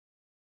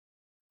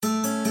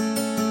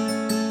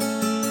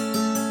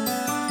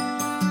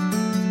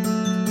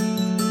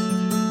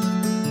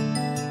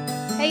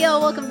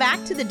welcome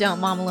back to the Don't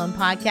Mom Alone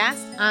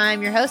podcast.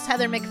 I'm your host,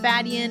 Heather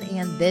McFadden,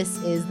 and this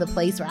is the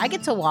place where I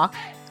get to walk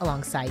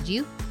alongside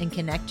you and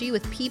connect you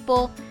with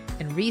people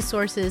and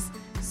resources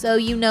so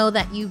you know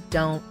that you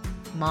don't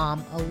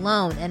mom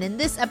alone. And in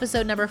this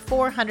episode number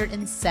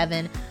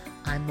 407,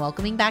 I'm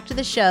welcoming back to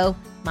the show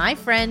my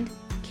friend,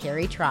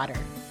 Cari Trotter.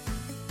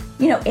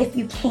 You know, if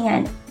you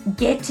can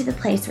get to the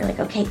place where like,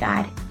 okay,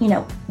 God,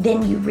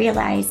 then you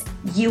realize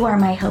you are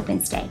my hope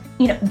and stay.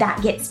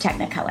 That gets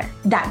technicolor.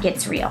 That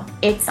gets real.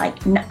 It's like,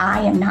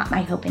 I am not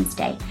my hope and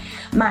stay.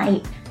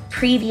 My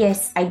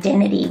previous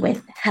identity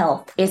with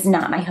health is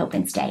not my hope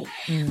and stay.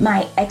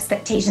 My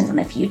expectations on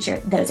the future,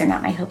 those are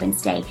not my hope and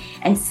stay.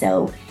 And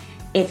so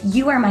if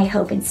you are my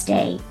hope and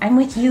stay, I'm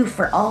with you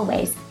for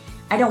always.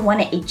 I don't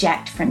want to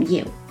eject from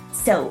you.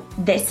 So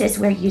this is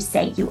where you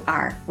say you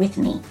are with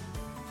me.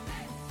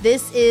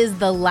 This is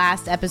the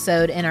last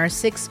episode in our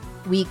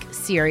 6-week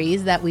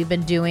series that we've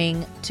been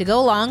doing to go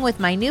along with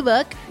my new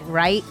book,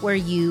 Right Where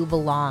You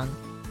Belong.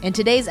 And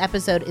today's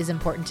episode is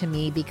important to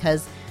me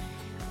because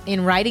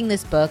in writing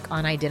this book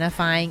on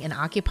identifying and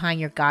occupying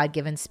your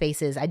God-given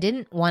spaces, I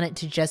didn't want it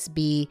to just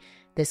be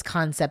this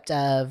concept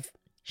of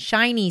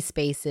shiny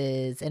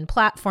spaces and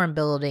platform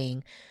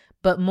building,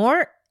 but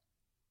more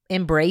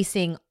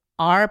embracing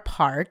our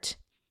part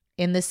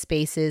in the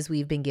spaces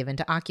we've been given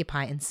to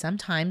occupy. And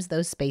sometimes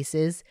those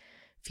spaces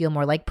feel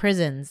more like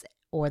prisons,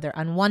 or they're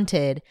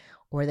unwanted,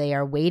 or they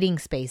are waiting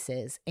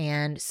spaces.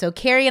 And so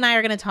Cari and I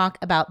are going to talk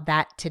about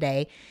that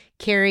today.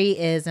 Cari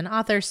is an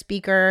author,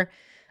 speaker,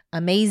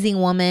 amazing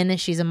woman.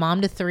 She's a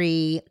mom to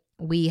 3.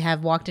 We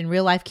have walked in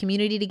real life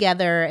community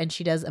together, and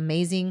she does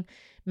amazing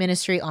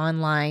ministry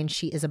online.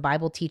 She is a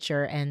Bible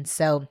teacher. And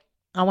so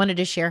I wanted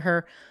to share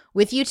her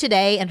with you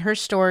today and her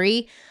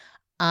story.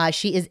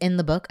 She is in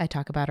the book. I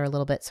talk about her a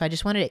little bit. So I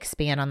just wanted to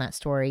expand on that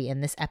story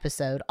in this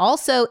episode.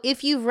 Also,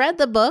 if you've read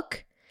the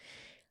book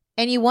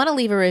and you want to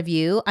leave a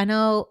review, I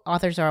know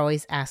authors are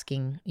always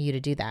asking you to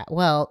do that.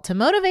 Well, to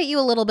motivate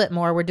you a little bit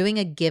more, we're doing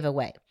a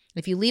giveaway.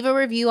 If you leave a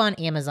review on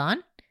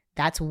Amazon,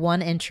 that's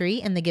one entry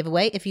in the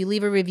giveaway. If you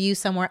leave a review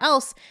somewhere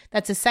else,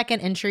 that's a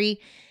second entry.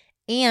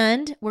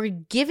 And we're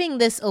giving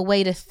this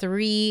away to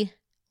 3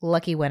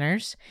 lucky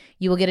winners.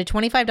 You will get a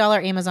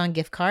 $25 Amazon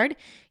gift card.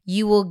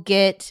 You will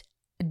get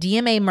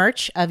DMA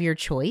merch of your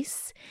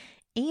choice,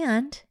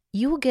 and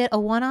you will get a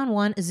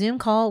one-on-one Zoom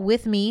call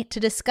with me to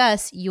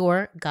discuss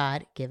your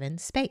God-given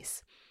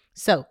space.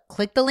 So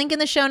click the link in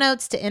the show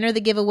notes to enter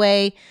the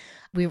giveaway.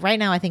 Right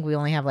now, I think we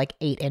only have like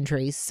 8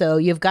 entries, so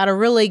you've got a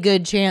really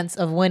good chance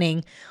of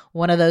winning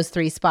one of those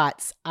 3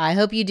 spots. I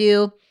hope you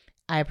do.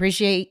 I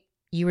appreciate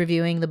you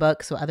reviewing the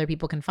book so other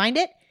people can find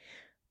it.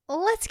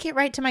 Let's get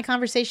right to my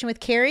conversation with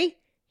Cari.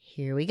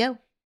 Here we go.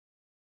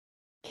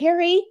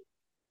 Cari,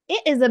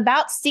 it is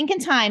about stinking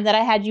time that I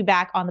had you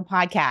back on the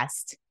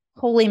podcast.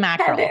 Holy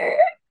mackerel. Heather,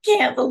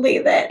 can't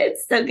believe it.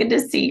 It's so good to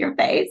see your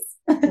face.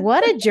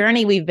 What a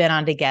journey we've been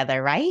on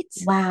together, right?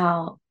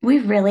 Wow. We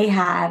really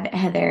have,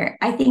 Heather.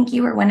 I think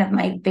you were one of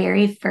my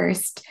very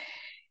first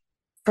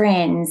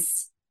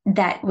friends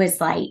that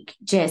was like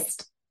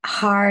just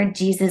hard,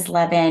 Jesus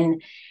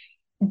loving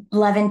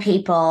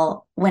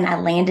people when I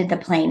landed the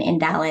plane in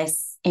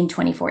Dallas in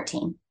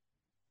 2014.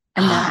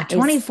 And that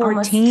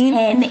 2014?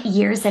 10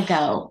 years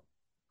ago.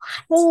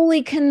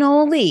 Holy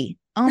cannoli.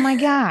 Oh my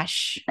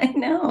gosh. I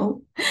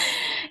know.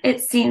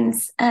 It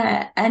seems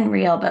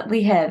unreal, but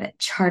we have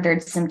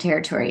chartered some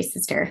territory,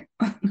 sister.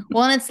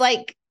 Well, and it's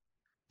like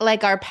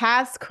our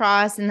paths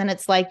cross, and then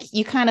it's like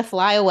you kind of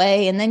fly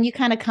away, and then you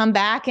kind of come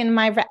back in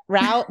my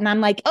route, and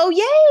I'm like, oh,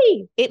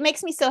 yay. It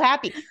makes me so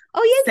happy.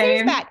 Oh, yay,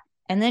 Cari's back.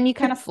 And then you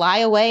kind of fly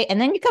away, and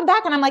then you come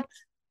back, and I'm like,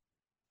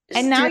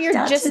 and now you're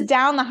just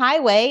down the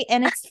highway,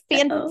 and it's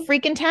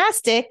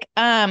freaking-tastic.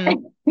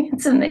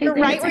 It's amazing. You're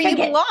right where you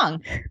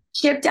belong.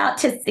 Shipped out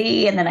to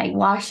sea, and then I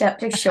wash up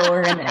to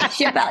shore, and then I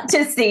ship out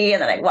to sea,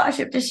 and then I wash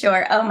up to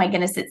shore. Oh my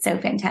goodness, it's so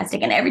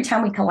fantastic. And every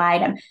time we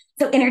collide, I'm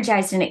so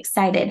energized and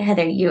excited.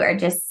 Heather, you are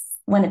just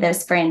one of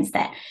those friends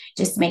that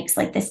just makes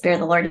like the Spirit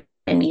of the Lord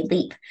in me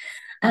leap.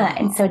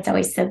 And so it's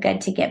always so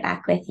good to get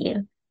back with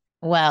you.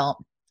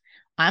 Well,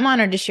 I'm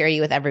honored to share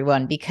you with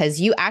everyone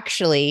because you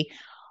actually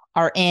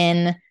are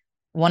in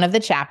one of the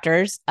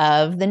chapters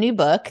of the new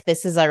book.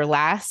 This is our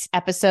last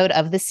episode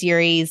of the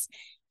series,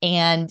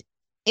 and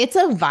it's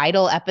a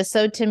vital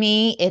episode to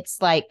me.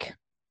 It's like,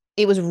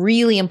 it was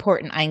really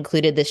important I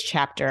included this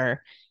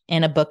chapter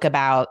in a book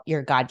about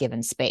your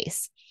God-given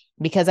space,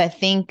 because I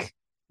think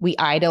we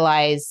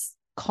idolize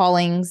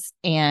callings,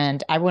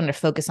 and I want to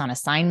focus on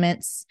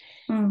assignments.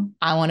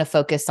 I want to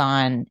focus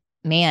on,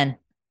 man,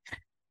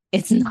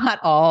 it's not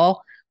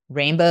all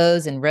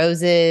rainbows and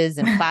roses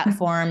and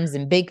platforms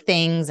and big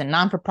things and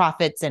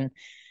non-for-profits. And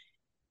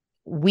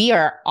we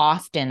are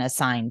often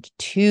assigned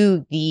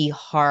to the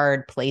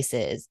hard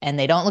places, and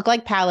they don't look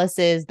like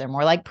palaces. They're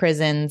more like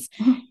prisons.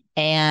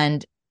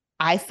 And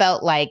I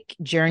felt like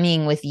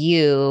journeying with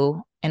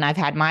you, and I've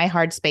had my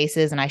hard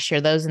spaces, and I share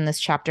those in this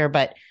chapter,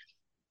 but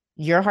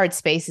your heart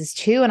spaces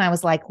too. And I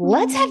was like,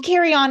 let's have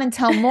Cari on and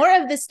tell more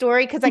of this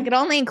story, because I could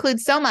only include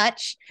so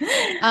much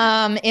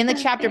in the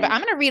chapter. But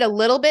I'm going to read a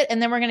little bit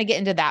and then we're going to get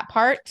into that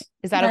part.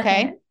 Is that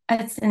okay?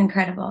 That's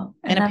incredible.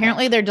 And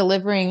apparently they're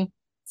delivering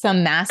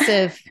some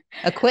massive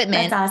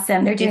equipment. That's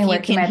awesome. They're doing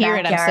work in my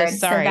backyard. I'm so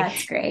sorry. So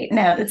that's great.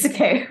 No, that's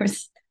okay.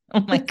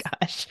 Oh my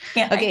gosh.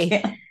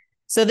 Okay.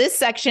 So this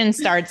section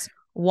starts,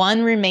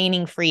 One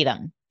Remaining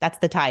Freedom. That's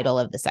the title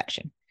of the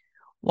section.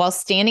 While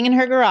standing in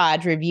her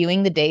garage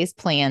reviewing the day's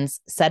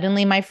plans,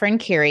 suddenly my friend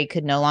Cari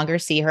could no longer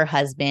see her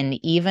husband,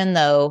 even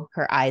though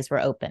her eyes were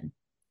open.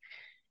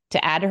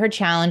 To add to her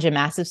challenge, a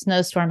massive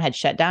snowstorm had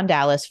shut down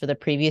Dallas for the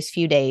previous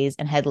few days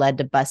and had led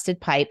to busted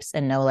pipes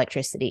and no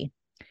electricity.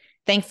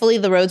 Thankfully,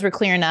 the roads were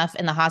clear enough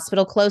and the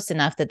hospital close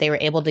enough that they were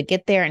able to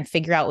get there and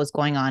figure out what was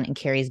going on in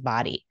Cari's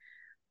body.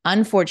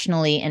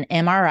 Unfortunately, an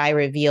MRI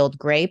revealed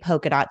gray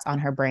polka dots on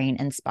her brain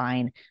and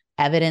spine,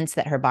 evidence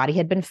that her body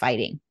had been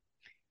fighting.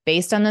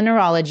 Based on the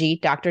neurology,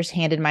 doctors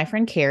handed my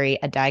friend Cari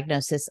a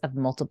diagnosis of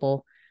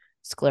multiple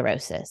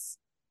sclerosis.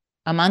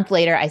 A month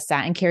later, I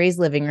sat in Cari's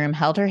living room,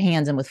 held her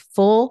hands, and with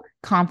full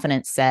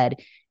confidence said,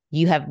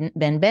 "You have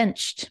been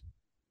benched.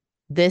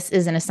 This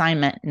is an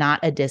assignment, not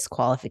a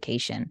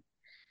disqualification."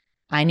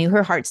 I knew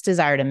her heart's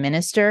desire to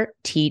minister,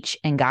 teach,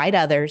 and guide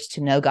others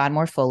to know God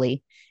more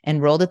fully.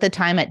 Enrolled at the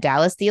time at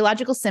Dallas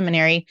Theological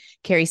Seminary,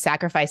 Cari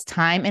sacrificed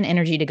time and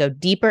energy to go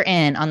deeper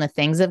in on the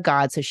things of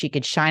God so she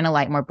could shine a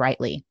light more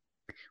brightly.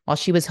 While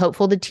she was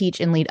hopeful to teach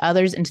and lead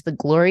others into the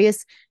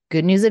glorious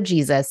good news of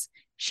Jesus,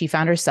 she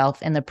found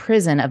herself in the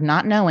prison of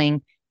not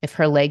knowing if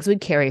her legs would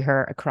carry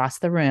her across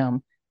the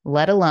room,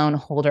 let alone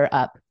hold her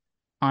up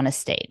on a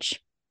stage.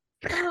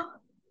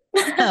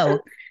 So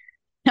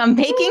I'm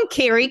making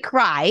Cari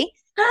cry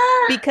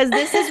because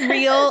this is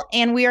real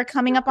and we are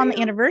coming up on the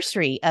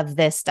anniversary of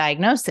this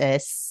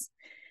diagnosis.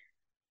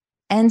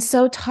 And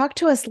so talk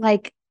to us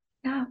like,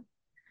 I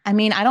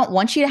mean, I don't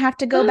want you to have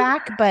to go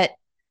back, but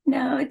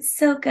no, it's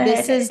so good.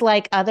 This is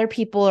like other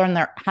people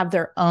have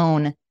their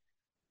own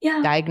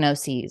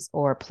diagnoses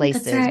or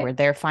places where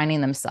they're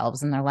finding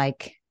themselves and they're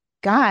like,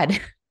 God,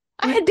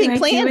 I had big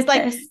plans,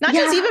 like this? Not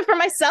just even for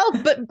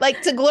myself, but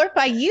like to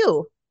glorify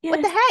you. Yes.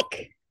 What the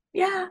heck?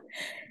 Yeah.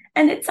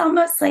 And it's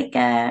almost like,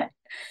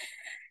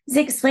 it's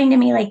explained to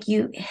me like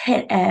you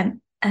hit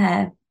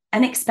a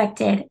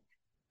unexpected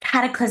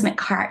cataclysmic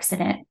car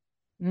accident.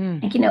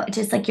 Like,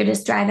 just like you're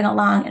just driving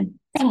along and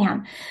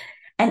bam,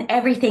 and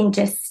everything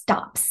just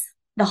stops.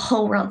 The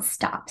whole world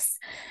stops.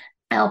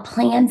 Our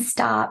plans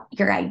stop,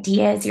 your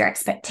ideas, your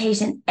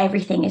expectations,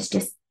 everything is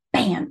just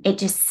bam, it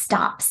just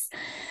stops.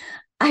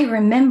 I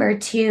remember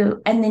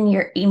too, and then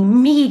you're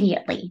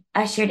immediately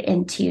ushered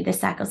into the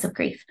cycles of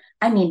grief.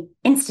 I mean,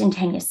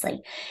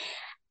 instantaneously,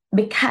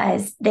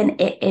 because then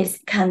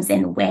comes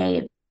in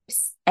waves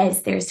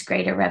as there's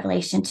greater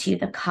revelation to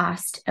the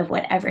cost of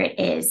whatever it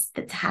is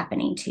that's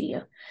happening to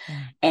you.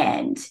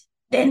 And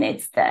then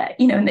it's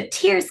and the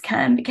tears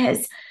come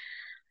because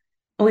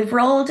we've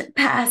rolled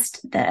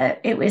past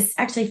it was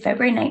actually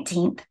February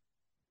 19th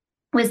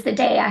was the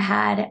day I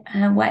had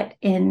what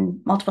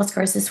in multiple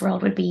sclerosis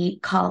world would be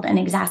called an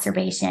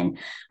exacerbation,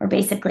 or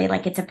basically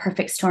like it's a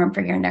perfect storm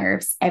for your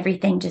nerves.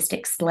 Everything just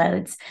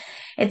explodes.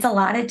 It's a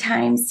lot of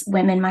times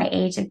women my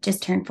age have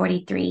just turned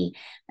 43.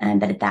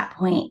 But at that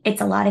point,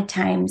 it's a lot of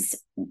times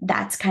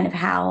that's kind of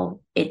how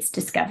it's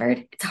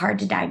discovered. It's hard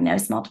to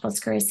diagnose multiple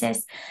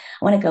sclerosis.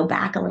 I want to go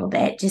back a little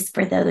bit just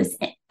for those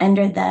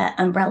under the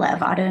umbrella of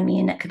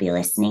autoimmune that could be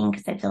listening,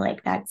 because I feel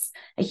like that's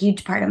a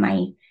huge part of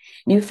my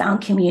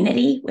newfound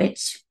community,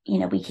 which,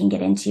 we can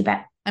get into,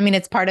 but I mean,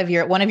 it's part of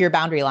one of your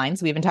boundary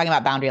lines. We've been talking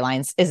about boundary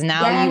lines is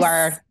now you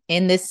are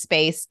in this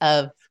space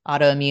of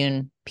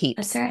autoimmune peeps.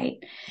 That's right.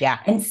 Yeah.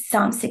 In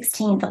Psalm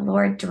 16, the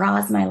Lord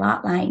draws my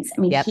lot lines.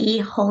 I mean, He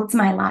holds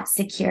my lot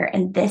secure,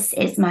 and this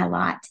is my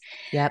lot.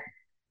 Yep.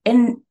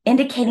 And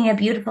indicating a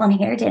beautiful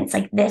inheritance,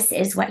 like this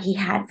is what He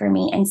had for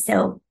me. And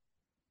so,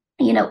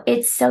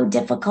 it's so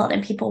difficult,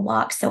 and people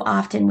walk so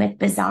often with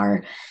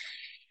bizarre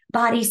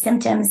body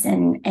symptoms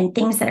and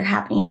things that are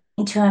happening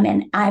to them.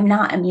 And I'm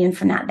not immune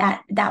from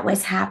that. That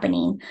was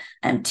happening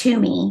to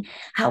me.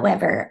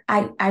 However,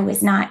 I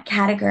was not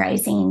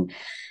categorizing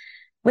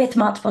with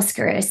multiple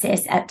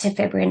sclerosis up to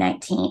February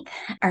 19th.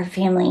 Our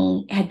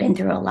family had been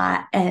through a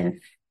lot of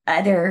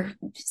other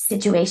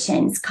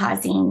situations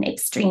causing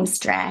extreme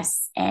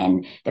stress,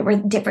 and there were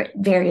different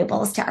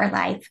variables to our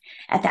life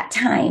at that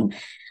time.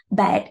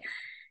 But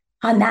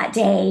on that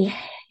day,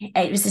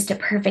 it was just a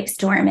perfect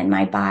storm, and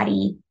my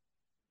body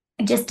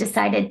just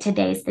decided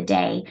today's the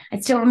day. I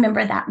still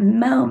remember that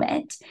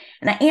moment,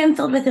 and I am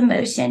filled with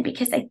emotion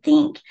because I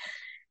think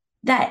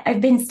that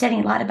I've been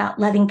studying a lot about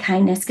loving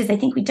kindness, because I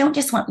think we don't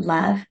just want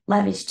love.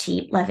 Love is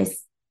cheap. Love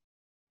is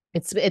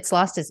it's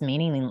lost its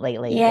meaning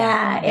lately.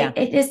 Yeah.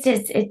 It just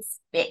is. It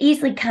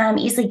easily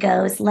comes, easily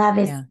goes. Love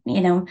is, I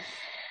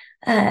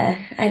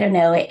don't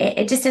know.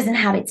 It just doesn't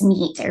have its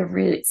meat or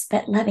roots.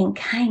 But loving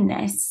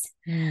kindness.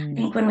 I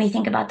think when we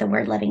think about the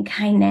word loving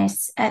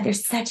kindness,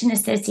 there's such an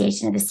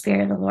association of the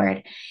Spirit of the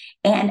Lord.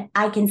 And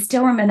I can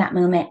still remember that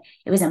moment.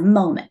 It was a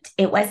moment.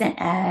 It wasn't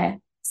a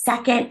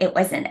second. It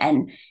wasn't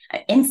an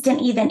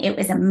instant even. It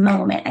was a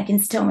moment. I can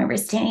still remember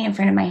standing in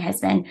front of my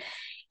husband,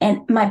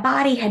 and my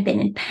body had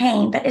been in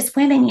pain. But as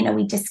women,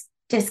 we just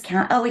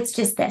discount. Oh, it's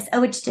just this.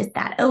 Oh, it's just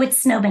that. Oh,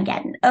 it's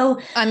Snowmageddon. Oh,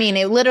 I mean,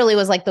 it literally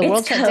was like the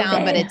world shut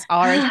down, but it's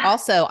ours.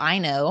 Also, I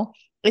know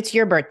it's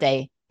your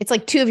birthday. It's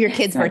like 2 of your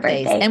kids'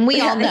 birthdays. And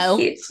we all know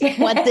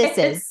what this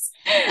is.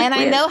 And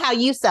I know how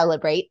you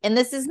celebrate. And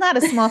this is not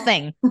a small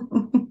thing,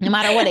 no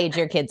matter what age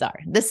your kids are.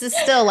 This is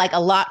still like a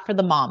lot for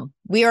the mom.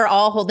 We are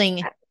all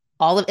holding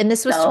all of, and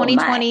this was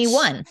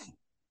 2021. Much.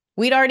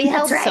 We'd already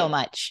held so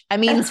much. I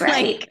mean,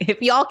 like,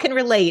 if y'all can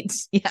relate.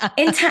 Yeah.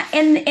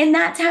 In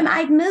that time,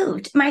 I'd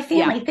moved my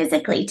family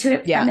physically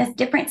from this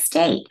different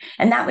state.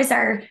 And that was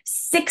our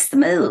 6th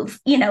move,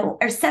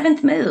 our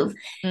 7th move.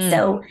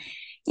 So,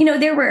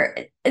 there were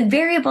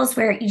variables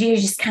where you're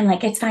just kind of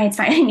like, it's fine.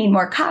 I need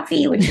more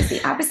coffee, which is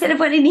the opposite of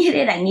what I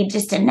needed. I need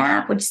just a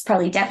nap, which is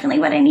probably definitely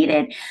what I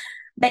needed.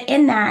 But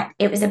in that,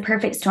 it was a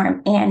perfect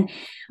storm. And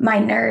my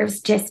nerves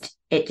just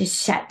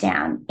shut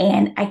down.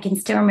 And I can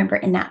still remember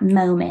in that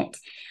moment,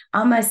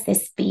 almost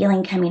this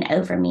feeling coming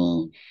over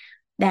me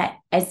that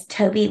as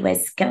Toby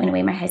was going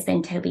away, my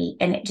husband, Toby,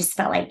 and it just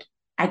felt like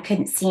I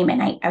couldn't see him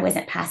and I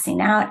wasn't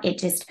passing out.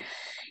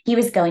 He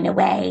was going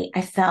away.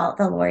 I felt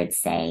the Lord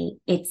say,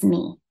 it's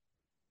me.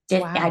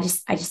 Wow. I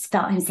just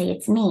felt him say,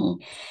 it's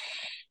me.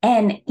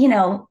 And,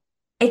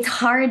 it's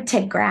hard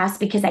to grasp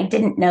because I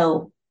didn't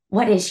know,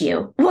 what is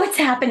you? What's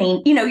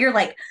happening? You're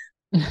like,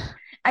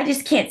 I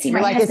just can't see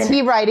my husband. Is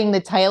he writing the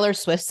Taylor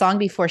Swift song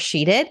before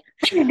she did?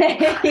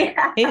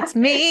 Yeah. It's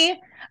me.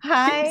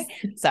 Hi.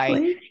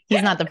 Sorry.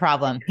 He's not the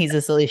problem. He's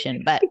the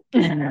solution. But,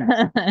 and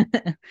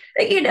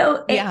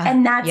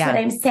that's what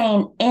I'm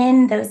saying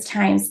in those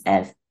times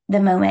of the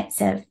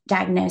moments of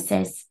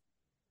diagnosis,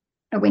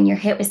 or when you're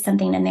hit with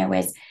something and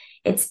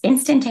it's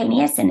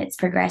instantaneous and it's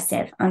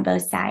progressive on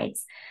both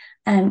sides.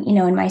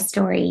 In my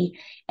story,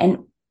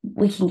 and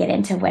we can get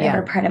into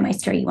whatever part of my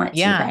story you want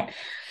to, but.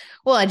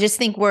 Well, I just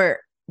think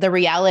the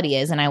reality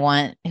is, and I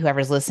want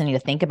whoever's listening to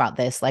think about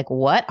this, like,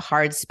 what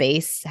hard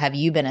space have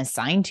you been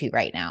assigned to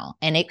right now?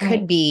 And it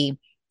could be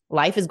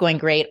life is going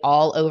great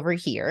all over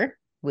here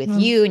with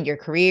you and your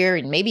career,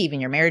 and maybe even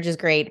your marriage is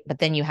great, but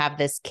then you have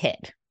this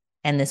kid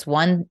and this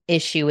one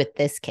issue with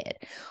this kid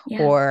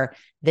or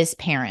this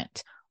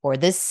parent or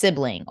this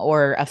sibling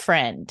or a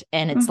friend.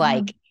 And it's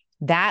like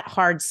that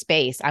hard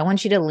space. I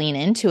want you to lean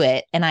into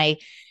it. And I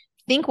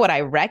think what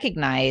I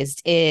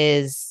recognized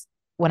is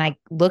when I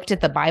looked at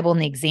the Bible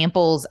and the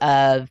examples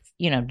of,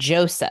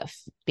 Joseph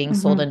being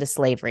sold into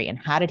slavery, and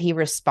how did he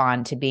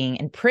respond to being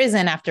in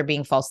prison after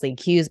being falsely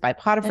accused by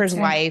Potiphar's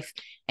wife?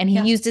 And he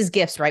used his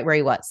gifts right where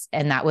he was.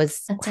 And that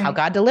was how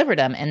God delivered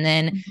him. And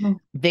then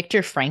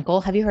Viktor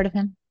Frankl, have you heard of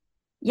him?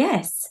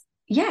 Yes.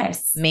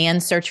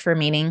 Man's Search for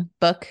Meaning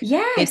book.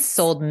 Yes. It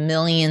sold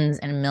millions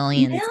and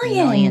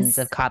millions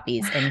of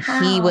copies. Wow. And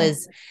he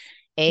was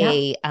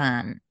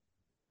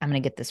I'm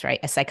going to get this right,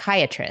 a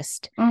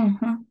psychiatrist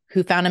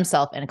who found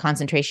himself in a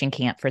concentration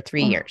camp for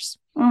 3 years.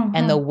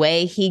 And the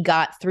way he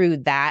got through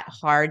that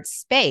hard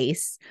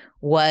space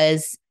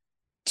was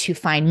to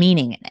find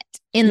meaning in it,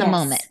 in the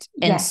moment.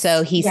 And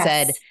so he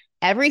said,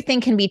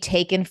 everything can be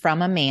taken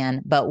from a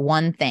man, but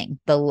one thing,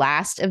 the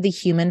last of the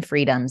human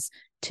freedoms,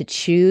 to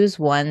choose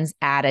one's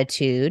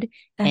attitude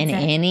in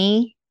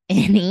any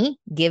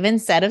given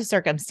set of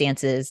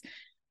circumstances,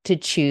 to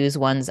choose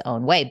one's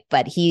own way.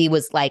 But he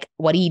was like,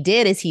 what he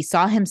did is he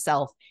saw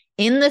himself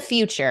in the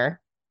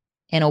future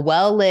in a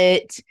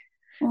well-lit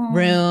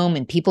room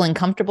and people in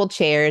comfortable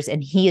chairs.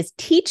 And he is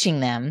teaching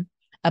them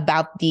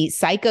about the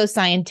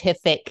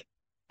psychoscientific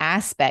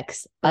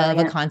aspects of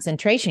a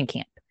concentration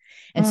camp.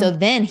 And so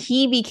then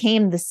he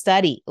became the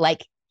study,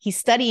 like he's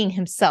studying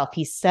himself.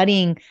 He's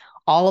studying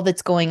all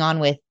that's going on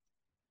with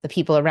the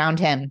people around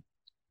him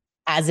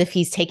as if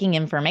he's taking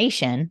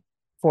information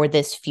for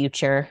this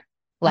future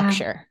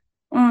lecture.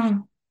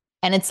 And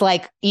it's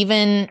like,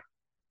 even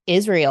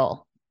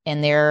Israel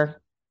and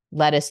their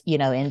led us,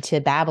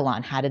 into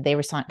Babylon. How did they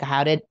respond?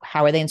 How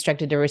are they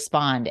instructed to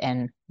respond?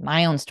 And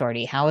my own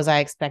story, how was I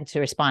expected to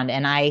respond?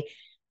 And I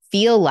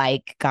feel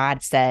like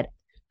God said,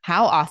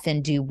 how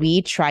often do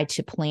we try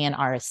to plan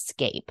our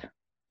escape?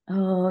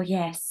 Oh,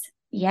 yes.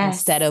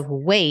 Instead of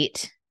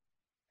wait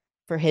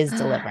for his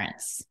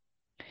deliverance.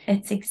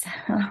 It's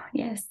exactly,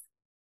 yes.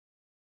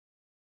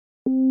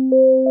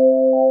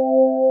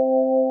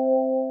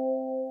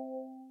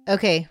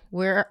 Okay,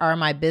 where are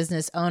my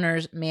business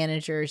owners,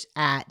 managers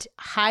at?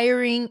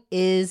 Hiring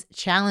is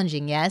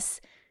challenging, yes.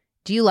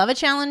 Do you love a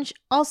challenge?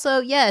 Also,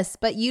 yes,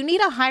 but you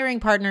need a hiring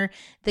partner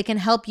that can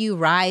help you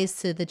rise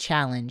to the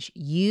challenge.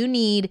 You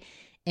need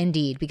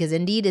Indeed, because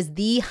Indeed is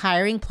the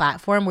hiring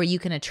platform where you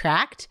can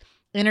attract,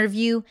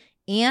 interview,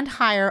 and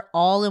hire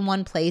all in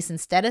one place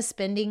instead of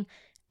spending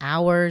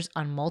hours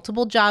on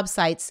multiple job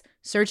sites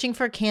searching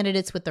for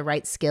candidates with the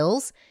right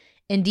skills.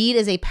 Indeed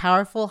is a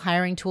powerful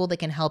hiring tool that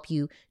can help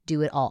you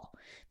do it all.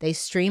 They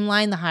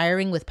streamline the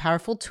hiring with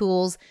powerful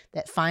tools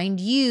that find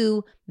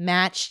you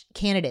matched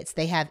candidates.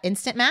 They have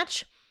Instant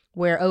Match,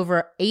 where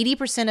over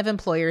 80% of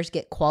employers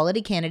get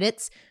quality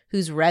candidates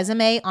whose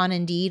resume on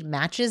Indeed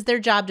matches their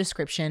job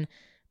description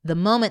the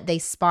moment they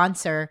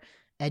sponsor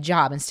a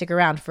job. And stick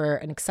around for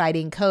an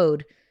exciting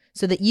code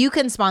so that you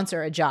can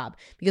sponsor a job.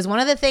 Because one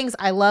of the things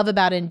I love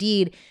about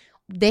Indeed,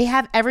 they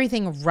have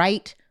everything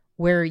right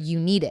where you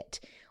need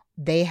it.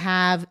 They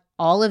have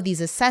all of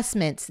these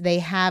assessments. They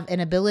have an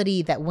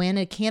ability that when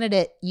a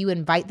candidate, you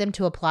invite them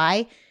to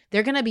apply,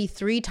 they're going to be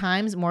 3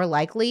 times more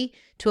likely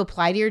to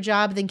apply to your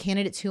job than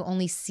candidates who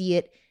only see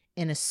it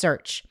in a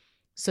search.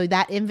 So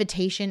that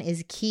invitation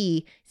is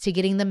key to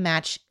getting the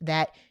match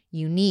that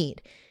you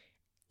need.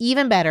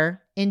 Even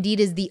better, Indeed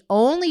is the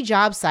only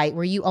job site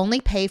where you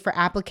only pay for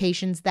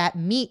applications that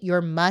meet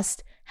your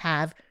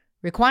must-have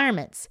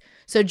requirements.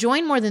 So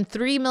join more than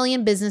 3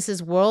 million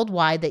businesses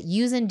worldwide that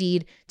use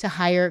Indeed to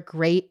hire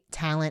great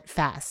talent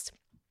fast.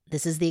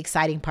 This is the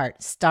exciting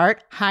part.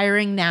 Start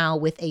hiring now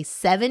with a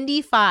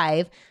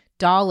 $75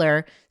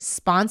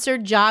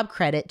 sponsored job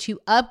credit to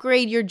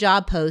upgrade your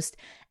job post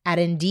at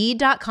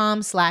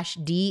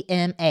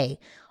Indeed.com/DMA.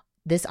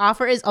 This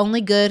offer is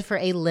only good for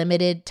a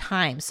limited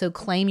time. So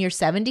claim your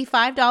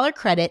 $75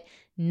 credit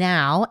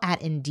now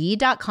at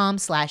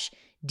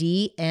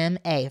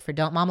Indeed.com/DMA for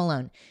Don't Mom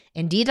Alone.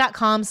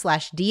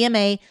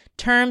 Indeed.com/DMA.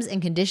 Terms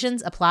and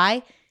conditions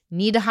apply.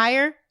 Need to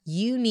hire?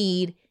 You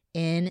need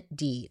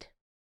Indeed.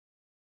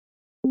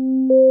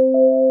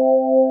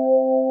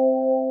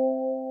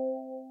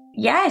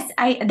 Yes,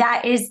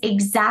 that is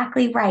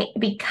exactly right.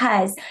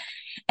 Because,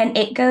 and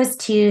it goes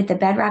to the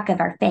bedrock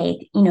of our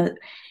faith,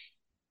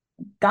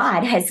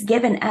 God has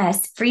given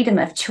us freedom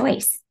of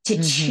choice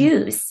to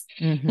choose.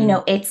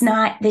 It's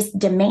not this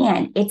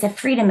demand, it's a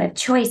freedom of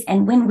choice.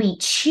 And when we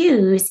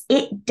choose,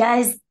 it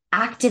does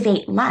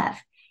activate love.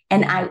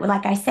 And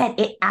like I said,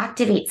 it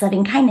activates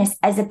loving kindness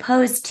as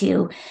opposed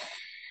to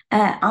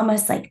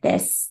almost like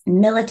this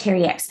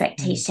military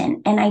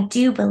expectation. And I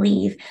do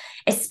believe,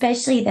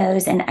 especially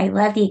those, and I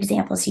love the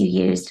examples you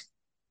used,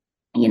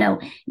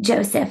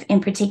 Joseph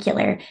in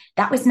particular,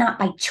 that was not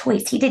by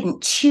choice. He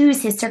didn't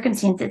choose his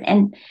circumstances.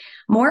 And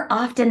more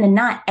often than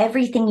not,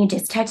 everything you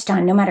just touched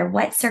on, no matter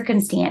what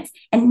circumstance,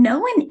 and no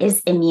one is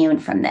immune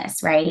from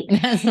this, right?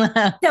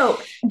 So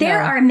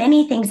there are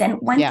many things. And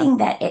one thing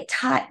that it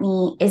taught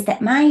me is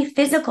that my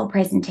physical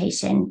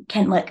presentation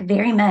can look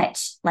very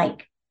much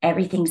like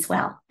everything's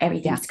well,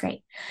 everything's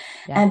great.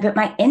 But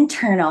my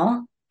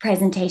internal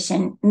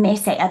presentation may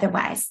say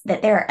otherwise,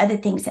 that there are other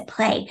things at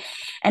play.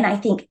 And I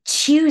think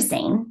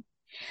choosing,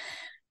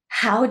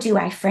 how do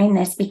I frame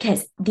this?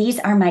 Because these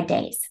are my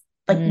days.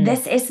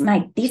 These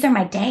are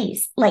my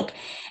days.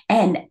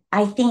 And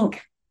I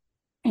think,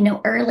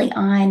 early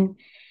on,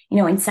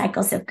 in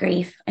cycles of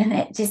grief, and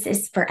it just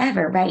is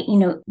forever, right?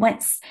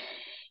 Once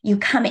you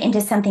come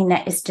into something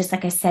that is just,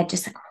 like I said,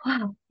 just like,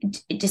 wow,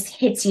 it just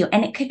hits you.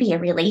 And it could be a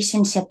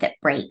relationship that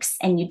breaks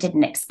and you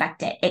didn't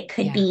expect it. It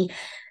could be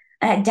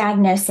a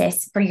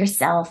diagnosis for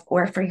yourself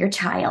or for your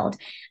child.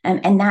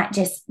 And that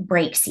just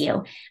breaks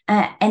you.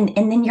 And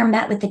then you're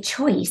met with the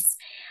choice.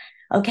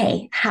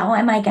 Okay, how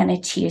am I going to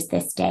choose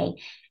this day?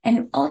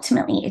 And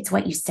ultimately, it's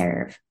what you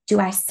serve. Do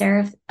I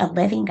serve a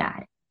living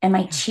God? Am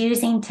I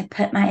choosing to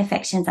put my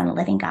affections on the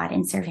living God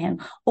and serve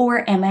him?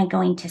 Or am I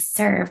going to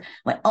serve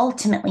what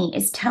ultimately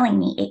is telling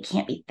me it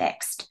can't be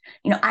fixed?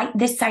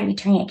 This side of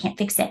eternity, I can't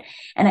fix it.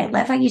 And I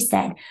love how you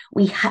said,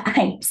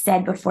 I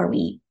said before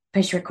we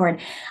push record,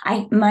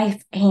 my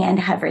hand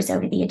hovers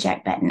over the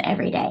eject button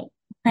every day.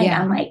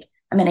 I'm like,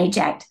 I'm going to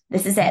eject.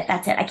 This is it.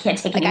 That's it. I can't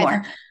take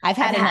anymore. I've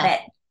had it.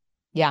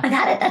 Yeah. I've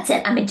had it. That's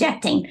it. I'm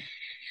ejecting.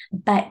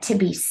 But to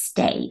be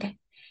stayed.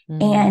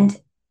 And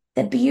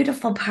the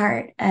beautiful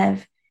part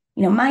of,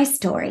 my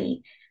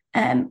story,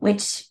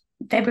 which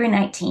February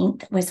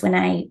 19th was when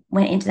I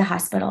went into the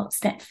hospital,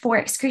 spent 4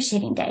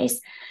 excruciating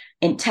days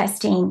in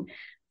testing,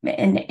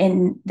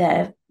 in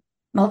the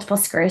multiple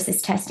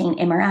sclerosis testing,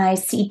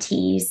 MRIs,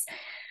 CTs,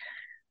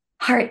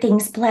 heart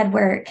things, blood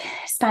work,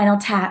 spinal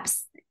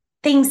taps,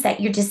 things that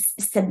you're just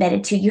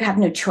submitted to. You have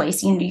no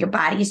choice. Your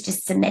body is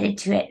just submitted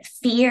to it.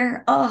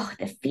 Fear. Oh,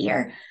 the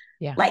fear.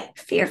 Yeah. Like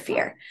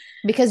fear.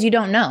 Because you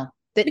don't know.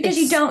 Because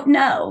you don't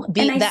know.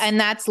 And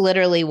that's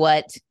literally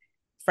what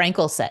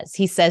Frankel says.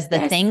 He says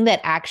the thing that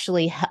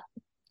actually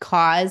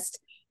caused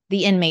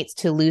the inmates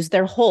to lose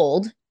their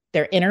hold,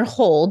 their inner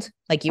hold,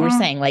 like you were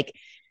saying, like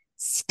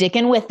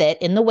sticking with it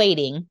in the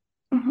waiting,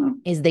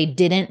 is they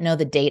didn't know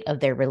the date of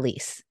their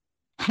release.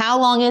 How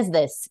long is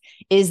this?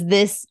 Is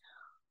this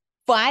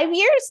 5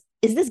 years?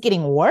 Is this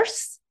getting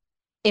worse?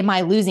 Am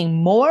I losing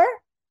more?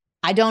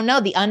 I don't know.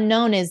 The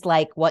unknown is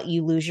like what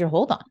you lose your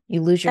hold on.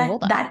 You lose your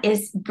hold on. That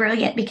is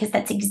brilliant, because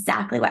that's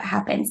exactly what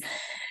happens.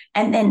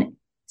 And then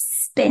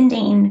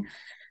spending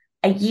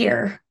a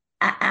year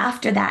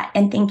after that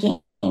and thinking,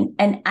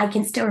 and I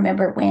can still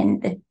remember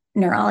when the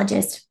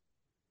neurologist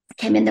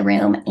came in the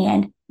room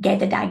and gave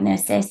the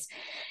diagnosis,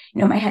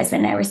 my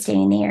husband and I were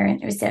standing there, and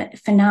there was a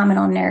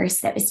phenomenal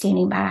nurse that was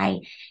standing by,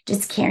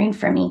 just caring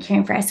for me,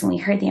 caring for us. When we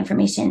heard the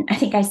information, I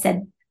think I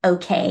said,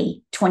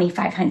 okay,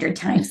 2,500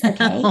 times.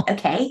 Okay,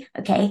 okay,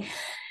 okay.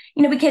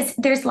 Because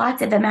there's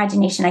lots of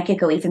imagination. I could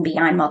go even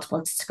beyond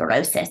multiple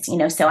sclerosis,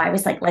 so I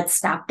was like, let's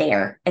stop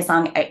there.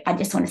 I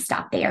just want to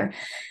stop there.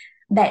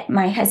 But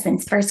my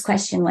husband's first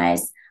question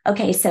was,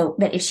 okay,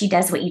 but if she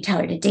does what you tell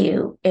her to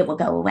do, it will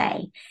go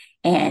away.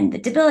 And the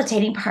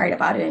debilitating part of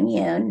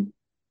autoimmune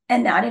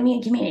and the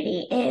autoimmune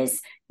community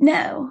is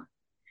no.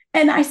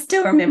 And I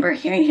still remember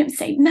hearing him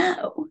say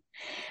no.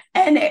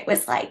 And it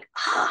was like,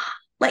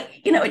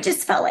 it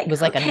just felt like, it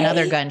was like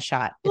another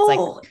gunshot.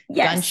 It's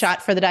yes.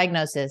 Gunshot for the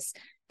diagnosis,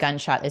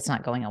 gunshot. It's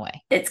not going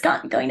away. It's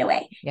going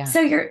away. Yeah. So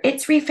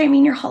it's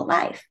reframing your whole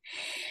life.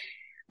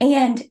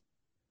 And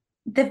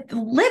the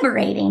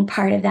liberating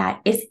part of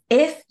that is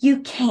if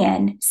you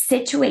can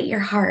situate your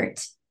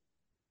heart,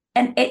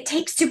 and it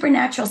takes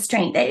supernatural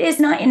strength. It is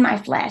not in my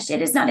flesh.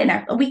 It is not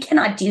we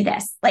cannot do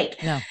this.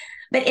 No.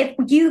 But if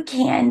you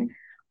can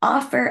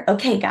offer,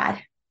 okay, God,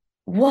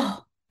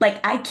 whoa,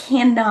 I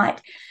can't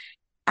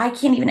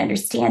even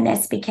understand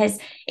this, because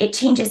it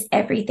changes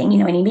everything,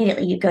 and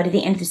immediately you go to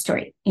the end of the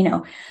story.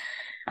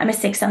 I'm a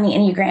 6 on the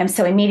Enneagram.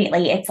 So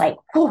immediately it's like,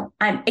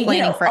 I'm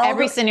planning for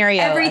every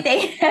scenario,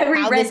 everything,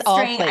 every red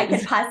string I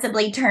could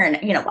possibly turn,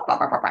 blah, blah,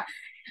 blah, blah, blah.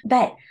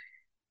 But,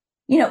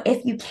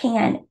 if you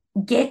can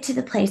get to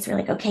the place where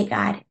okay,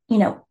 God,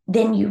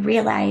 then you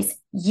realize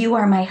you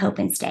are my hope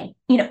and stay.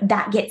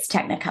 That gets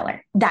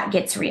technicolor. That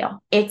gets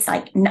real. It's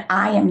like,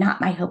 I am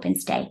not my hope and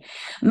stay.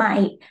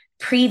 My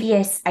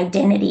previous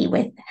identity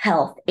with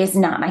health is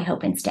not my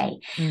hope and stay.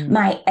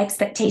 My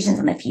expectations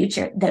on the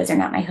future, those are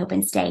not my hope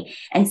and stay.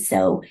 And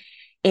so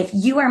if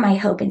you are my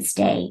hope and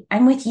stay,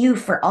 I'm with you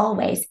for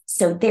always.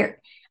 So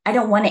I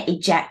don't want to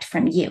eject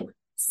from you.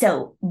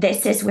 So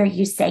this is where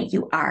you say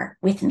you are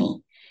with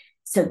me.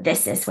 So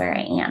this is where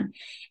I am.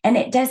 And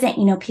it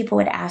doesn't, people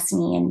would ask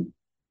me, and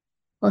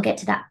we'll get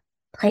to that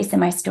place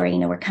in my story.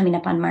 We're coming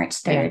up on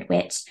March 3rd,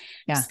 which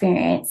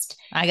experienced.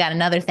 I got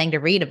another thing to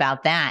read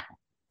about that.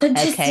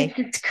 Okay.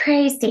 It's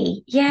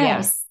crazy.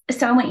 Yes. Yeah.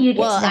 So I want you to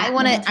get to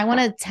that. I want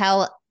to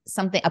tell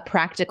something, a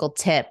practical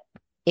tip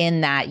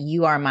in that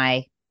you are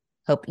my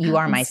hope. You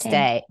are my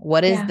stay.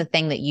 What is the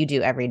thing that you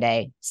do every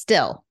day?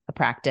 Still a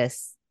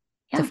practice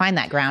to find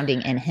that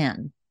grounding in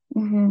him.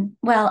 Mm-hmm.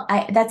 Well,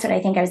 that's what I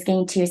think I was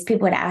getting to, is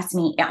people would ask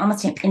me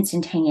almost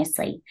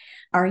instantaneously,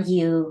 are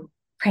you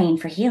praying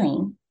for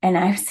healing? And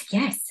I was like,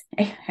 yes.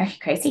 Are you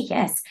crazy?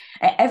 Yes.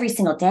 Every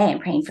single day I'm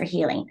praying for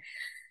healing.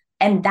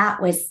 And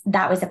that was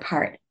a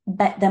part.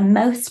 But the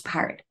most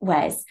part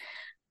was,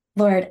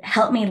 Lord,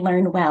 help me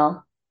learn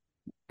well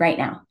right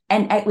now.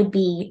 And it would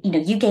be,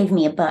 you gave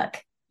me a book.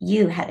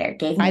 You, Heather,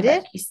 gave me a book.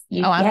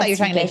 I thought you were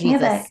talking about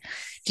Jesus.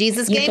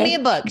 Jesus gave me a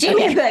book. Gave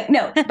me a book.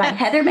 No, by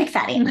Heather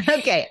McFadden.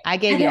 Okay. I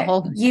gave you a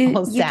whole You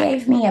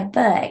gave me a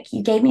book.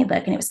 You gave me a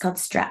book, and it was called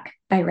Struck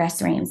by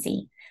Russ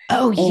Ramsey.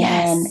 Oh,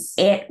 yes.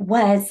 And it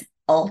was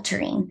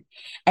altering.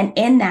 And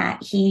in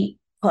that, he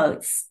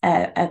quotes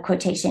a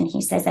quotation.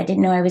 He says, I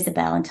didn't know I was a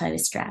bell until I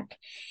was struck.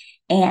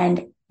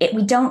 And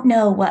we don't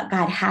know what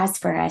God has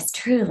for us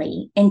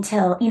truly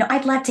until,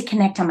 I'd love to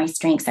connect on my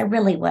strengths. I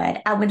really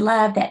would. I would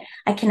love that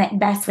I connect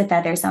best with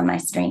others on my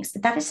strengths,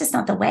 but that is just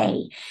not the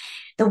way.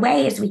 The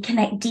way is we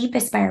connect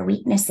deepest by our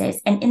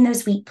weaknesses. And in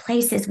those weak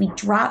places, we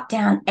drop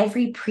down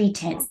every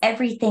pretense,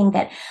 everything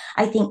that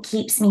I think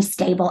keeps me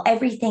stable,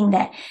 everything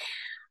that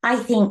I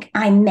think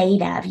I'm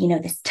made of,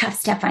 this tough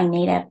stuff I'm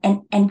made of.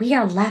 And we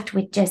are left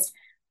with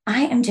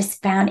I am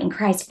just found in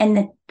Christ. And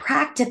the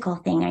practical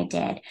thing I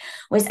did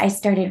was I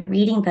started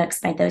reading books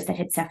by those that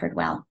had suffered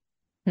well.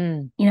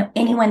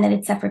 Anyone that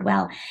had suffered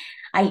well.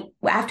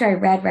 After I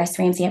read Russ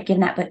Ramsey, I've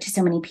given that book to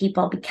so many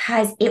people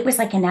because it was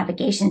like a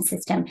navigation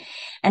system.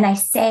 And I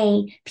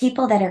say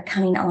people that are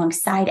coming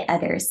alongside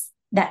others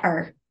that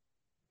are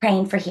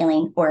praying for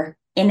healing or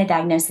in a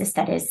diagnosis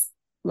that is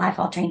life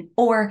altering,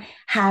 or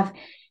have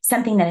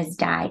something that has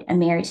died, a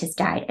marriage has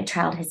died, a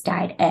child has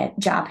died, a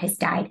job has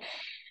died,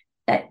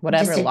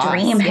 whatever just a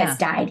dream has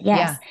died.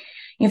 Yes.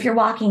 Yeah. If you're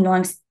walking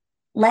along,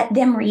 let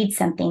them read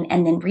something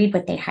and then read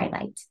what they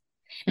highlight.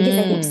 Because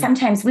I think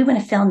sometimes we want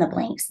to fill in the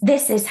blanks.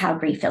 This is how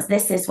grief feels.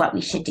 This is what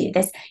we should do.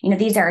 This,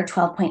 these are our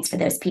 12 points for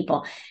those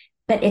people.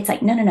 But it's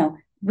like, no.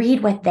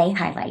 Read what they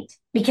highlight,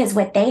 because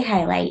what they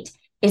highlight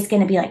is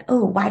going to be like,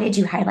 oh, why did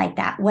you highlight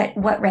that? What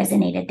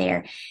resonated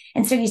there?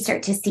 And so you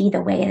start to see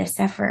the way of the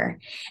sufferer.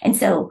 And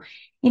so,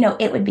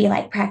 it would be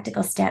like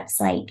practical steps,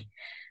 like,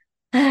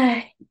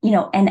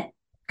 and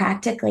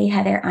practically,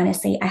 Heather,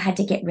 honestly, I had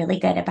to get really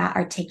good about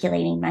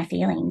articulating my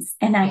feelings.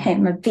 And I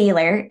am a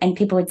feeler, and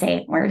people would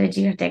say, where did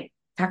you have to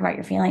talk about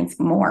your feelings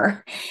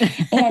more?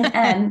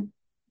 And,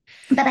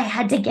 but I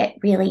had to get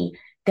really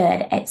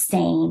good at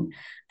saying,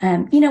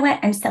 you know what,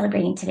 I'm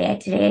celebrating today.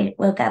 Today I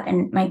woke up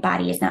and my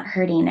body is not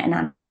hurting and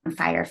I'm on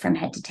fire from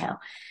head to toe.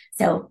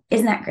 So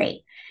isn't that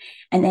great?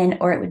 And then,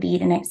 or it would be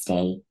the next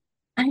day,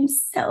 I'm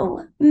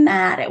so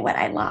mad at what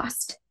I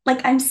lost.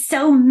 Like, I'm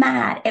so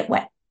mad at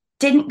what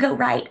didn't go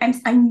right.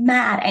 I'm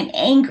mad. I'm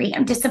angry.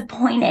 I'm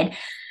disappointed.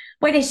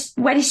 Why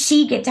does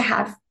she get to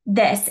have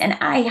this and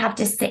I have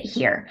to sit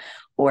here?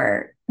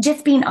 Or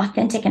just being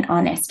authentic and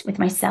honest with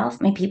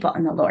myself, my people,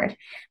 and the Lord.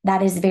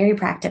 That is very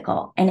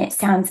practical. And it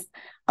sounds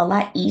a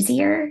lot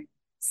easier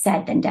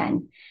said than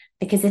done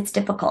because it's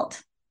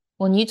difficult.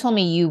 When you told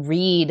me you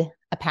read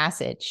a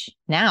passage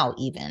now,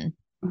 even,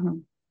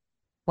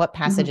 what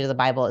passage of the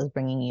Bible is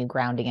bringing you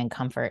grounding and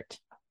comfort?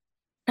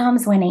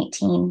 Psalms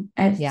 118.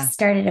 I've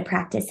started a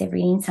practice of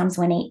reading Psalms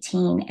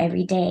 118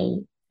 every day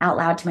out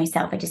loud to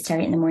myself. I just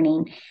started in the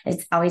morning.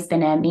 It's always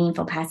been a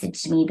meaningful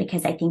passage to me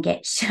because I think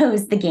it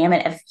shows the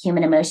gamut of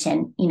human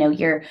emotion. You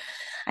know,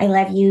 I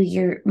love you,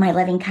 you're my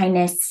loving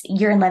kindness,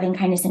 your loving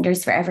kindness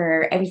endures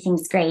forever,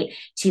 everything's great,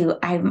 to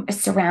I'm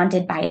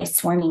surrounded by a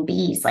swarming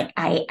bees, like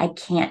I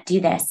can't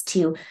do this,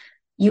 to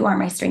you are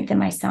my strength and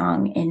my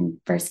song in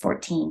verse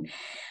 14.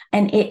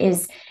 And it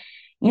is,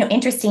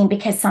 interesting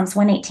because Psalms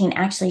 118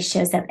 actually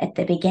shows up at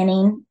the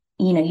beginning.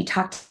 You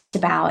talked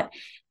about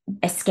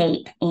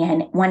escape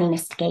and wanting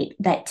escape,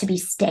 but to be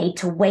stayed,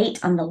 to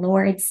wait on the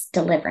Lord's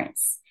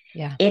deliverance.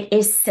 Yeah. It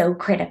is so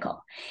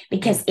critical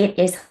because it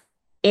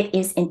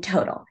is in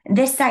total.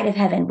 This side of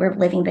heaven, we're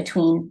living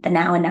between the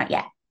now and not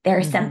yet. There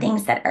are some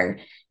things that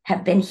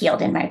have been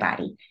healed in my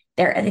body.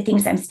 There are other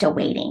things I'm still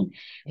waiting.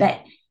 Yeah.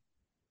 But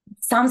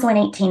Psalms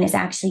 118 is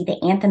actually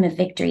the anthem of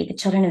victory the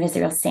children of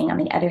Israel sing on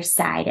the other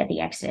side of the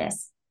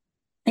Exodus.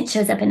 It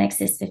shows up in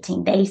Exodus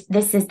 15.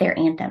 This is their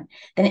anthem.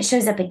 Then it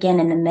shows up again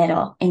in the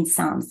middle in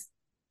Psalms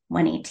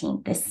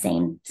 118, this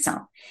same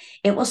psalm.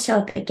 It will show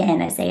up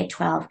again, Isaiah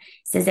 12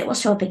 says it will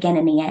show up again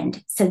in the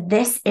end. So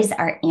this is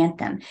our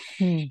anthem.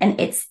 And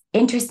it's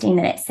interesting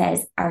that it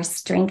says our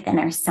strength and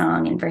our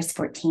song in verse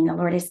 14. The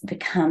Lord has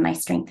become my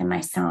strength and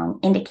my song,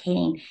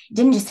 indicating it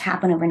didn't just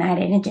happen overnight.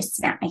 I didn't just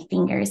snap my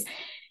fingers.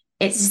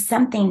 It's just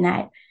something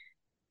that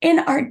in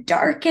our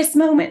darkest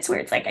moments where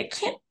it's like, I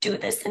can't do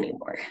this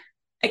anymore.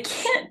 I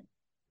can't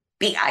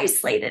be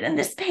isolated in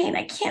this pain.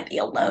 I can't be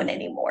alone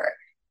anymore.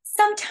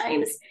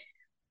 Sometimes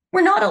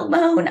we're not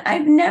alone.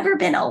 I've never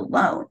been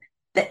alone,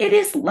 but it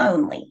is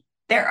lonely.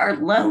 There are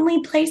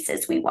lonely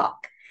places we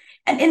walk.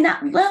 And in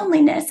that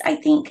loneliness, I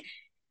think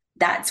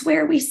that's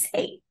where we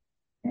say,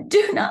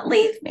 do not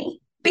leave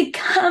me.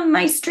 Become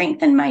my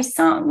strength and my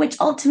song, which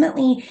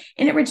ultimately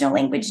in original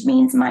language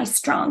means my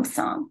strong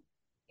song.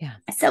 Yeah.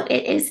 So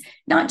it is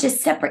not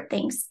just separate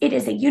things. It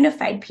is a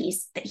unified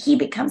piece that he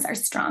becomes our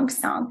strong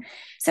song.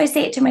 So I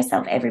say it to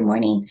myself every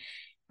morning,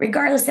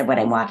 regardless of what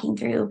I'm walking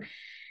through,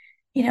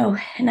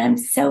 and I'm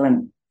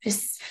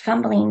just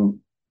fumbling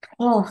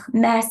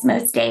mess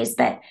most days,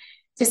 but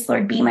just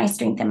Lord, be my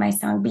strength and my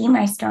song, be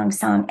my strong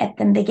song at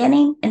the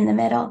beginning, in the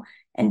middle,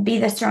 and be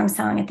the strong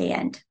song at the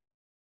end.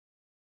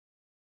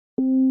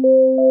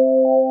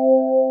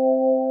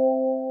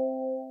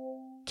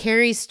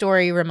 Cari's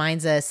story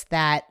reminds us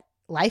that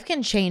life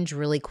can change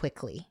really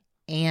quickly.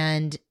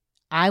 And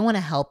I want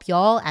to help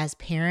y'all as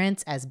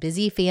parents, as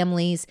busy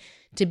families,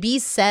 to be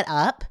set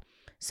up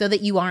so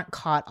that you aren't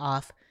caught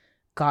off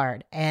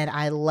guard. And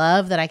I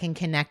love that I can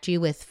connect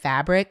you with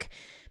Fabric,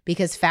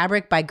 because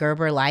Fabric by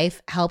Gerber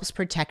Life helps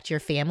protect your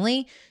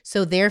family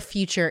so their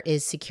future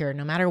is secure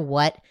no matter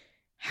what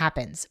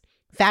happens.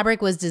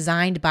 Fabric was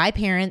designed by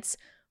parents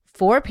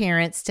for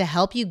parents to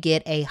help you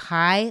get a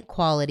high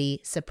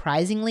quality,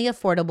 surprisingly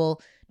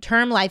affordable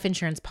term life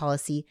insurance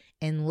policy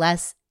in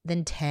less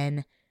than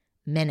 10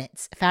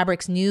 minutes.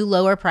 Fabric's new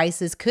lower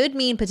prices could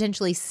mean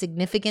potentially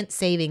significant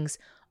savings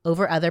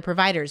over other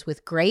providers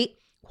with great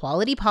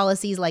quality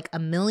policies like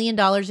 $1 million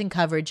in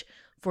coverage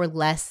for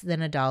less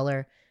than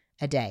 $1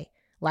 a day.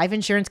 Life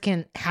insurance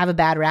can have a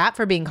bad rap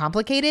for being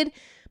complicated,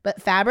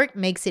 but Fabric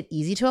makes it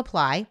easy to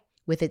apply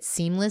with its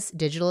seamless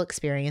digital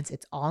experience.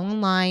 It's all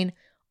online,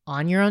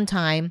 on your own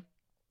time.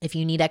 If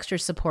you need extra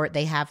support,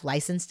 they have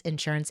licensed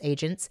insurance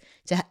agents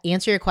to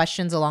answer your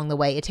questions along the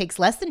way. It takes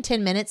less than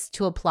 10 minutes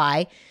to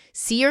apply,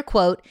 see your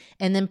quote,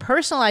 and then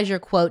personalize your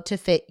quote to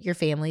fit your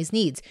family's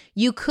needs.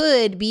 You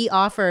could be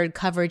offered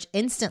coverage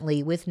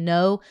instantly with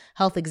no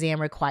health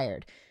exam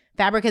required.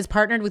 Fabric has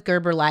partnered with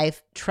Gerber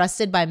Life,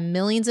 trusted by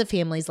millions of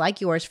families like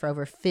yours for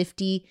over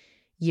 50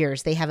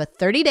 years. They have a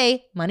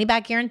 30-day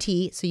money-back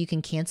guarantee, so you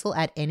can cancel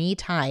at any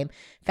time.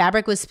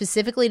 Fabric was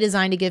specifically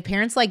designed to give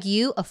parents like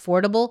you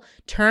affordable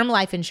term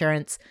life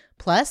insurance,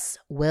 plus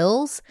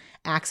wills,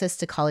 access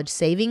to college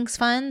savings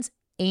funds,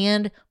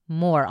 and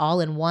more,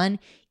 all in one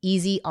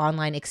easy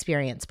online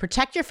experience.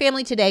 Protect your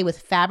family today with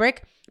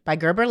Fabric by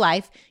Gerber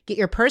Life. Get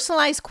your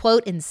personalized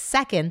quote in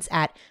seconds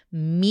at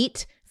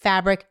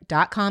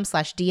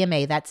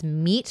meetfabric.com/DMA. That's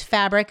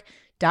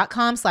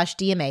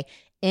meetfabric.com/DMA.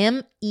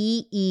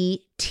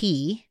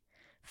 MEET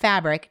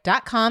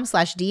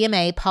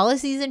fabric.com/DMA.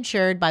 Policies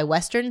insured by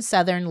Western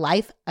Southern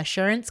Life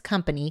Assurance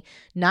Company.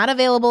 Not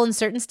available in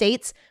certain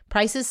states.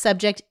 Prices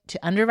subject to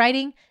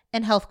underwriting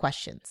and health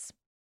questions.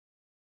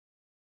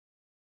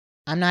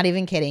 I'm not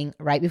even kidding.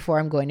 Right before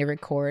I'm going to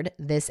record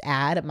this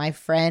ad, my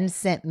friend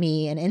sent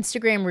me an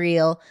Instagram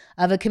reel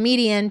of a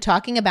comedian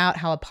talking about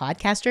how a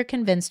podcaster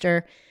convinced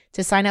her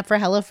to sign up for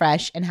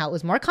HelloFresh and how it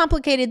was more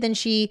complicated than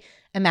she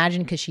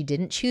imagined because she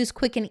didn't choose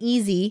quick and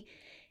easy.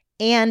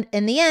 And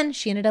in the end,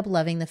 she ended up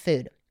loving the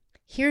food.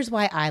 Here's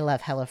why I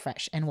love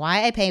HelloFresh and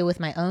why I pay with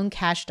my own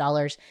cash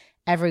dollars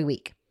every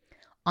week.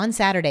 On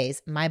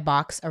Saturdays, my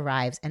box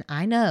arrives and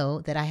I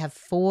know that I have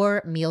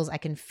 4 meals I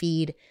can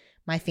feed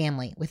my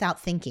family without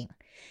thinking.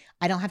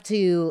 I don't have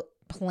to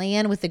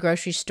plan with the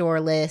grocery store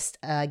list,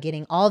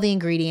 getting all the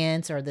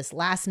ingredients or this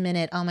last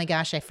minute, oh my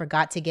gosh, I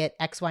forgot to get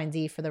X, Y, and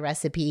Z for the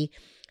recipe.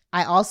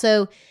 I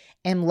also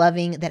am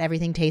loving that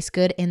everything tastes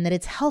good and that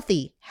it's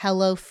healthy.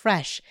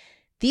 HelloFresh.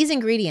 These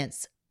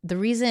ingredients, the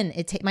reason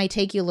it might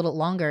take you a little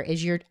longer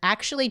is you're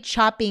actually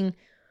chopping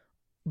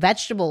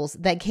vegetables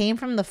that came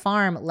from the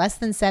farm less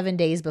than 7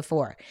 days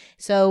before.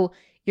 So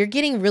you're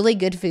getting really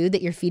good food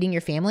that you're feeding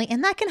your family,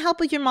 and that can help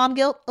with your mom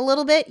guilt a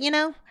little bit,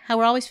 how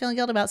we're always feeling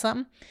guilt about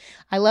something.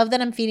 I love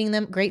that I'm feeding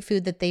them great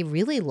food that they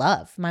really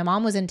love. My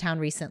mom was in town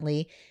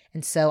recently,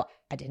 and so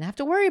I didn't have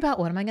to worry about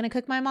what am I going to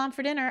cook my mom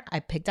for dinner. I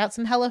picked out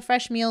some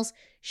HelloFresh meals.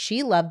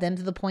 She loved them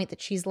to the point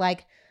that she's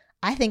like,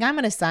 I think I'm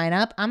going to sign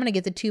up. I'm going to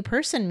get the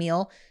 2-person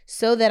meal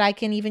so that I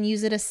can even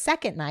use it a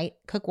second night,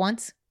 cook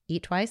once,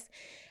 eat twice.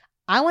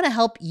 I want to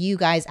help you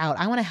guys out.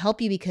 I want to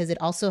help you because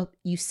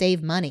you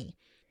save money.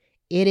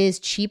 It is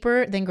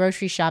cheaper than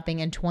grocery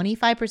shopping and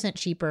 25%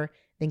 cheaper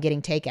than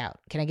getting takeout.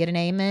 Can I get an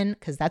amen?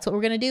 Because that's what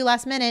we're going to do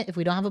last minute if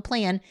we don't have a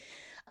plan.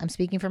 I'm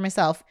speaking for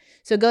myself.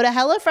 So go to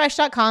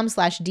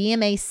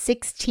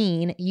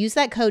HelloFresh.com/DMA16. Use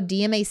that code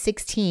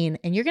DMA16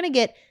 and you're going to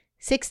get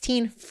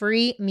 16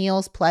 free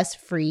meals plus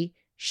free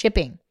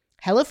shipping.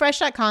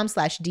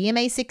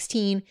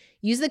 HelloFresh.com/DMA16.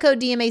 Use the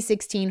code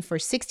DMA16 for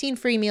 16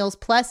 free meals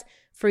plus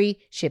free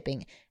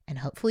shipping. And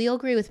hopefully you'll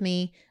agree with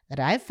me that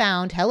I've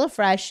found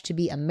HelloFresh to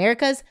be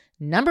America's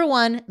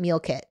 #1 meal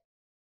kit.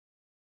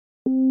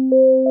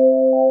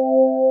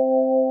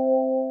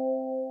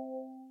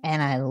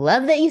 And I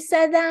love that you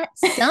said that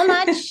so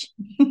much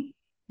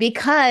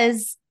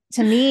because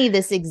to me,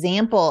 this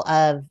example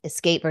of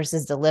escape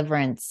versus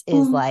deliverance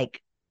is like,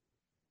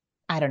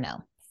 I don't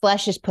know,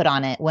 flesh is put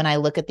on it when I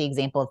look at the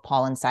example of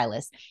Paul and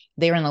Silas.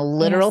 They were in a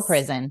literal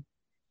prison.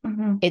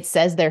 Mm-hmm. It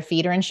says their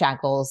feet are in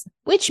shackles,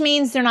 which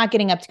means they're not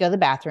getting up to go to the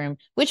bathroom,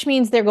 which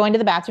means they're going to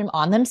the bathroom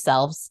on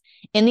themselves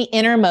in the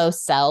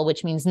innermost cell,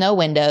 which means no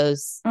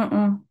windows.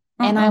 And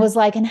I was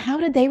like, and how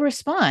did they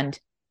respond?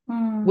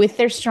 With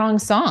their strong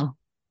song?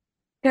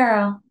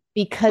 Girl.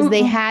 Because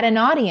they had an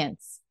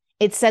audience.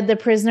 It said the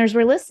prisoners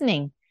were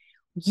listening.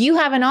 You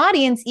have an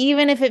audience,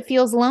 even if it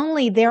feels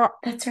lonely.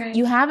 That's right.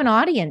 You have an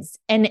audience,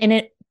 and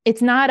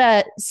it's not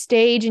a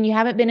stage, and you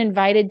haven't been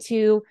invited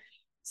to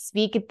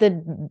speak at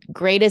the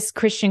greatest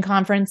Christian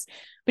conference,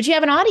 but you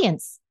have an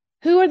audience.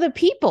 Who are the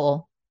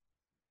people?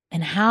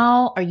 And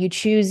how are you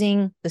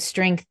choosing the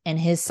strength in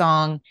his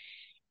song?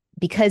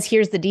 Because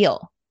here's the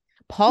deal.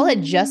 Paul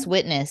had just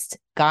witnessed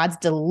God's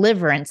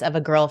deliverance of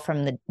a girl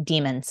from the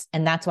demons,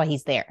 and that's why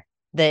he's there.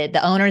 The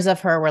owners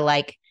of her were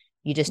like,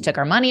 you just took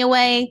our money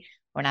away.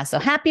 We're not so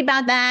happy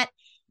about that.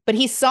 But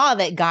he saw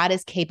that God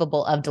is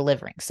capable of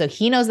delivering. So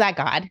he knows that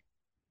God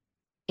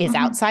is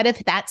outside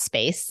of that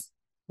space.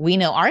 We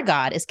know our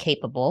God is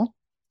capable.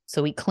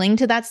 So we cling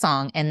to that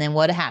song. And then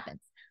what happens?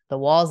 The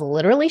walls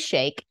literally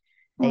shake.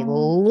 They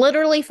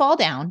literally fall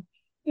down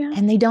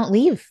and they don't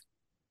leave.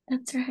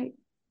 That's right.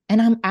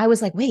 And I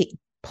was like, wait,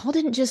 Paul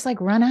didn't just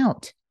run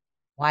out.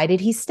 Why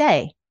did he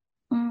stay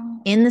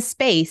in the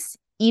space,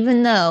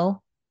 even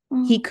though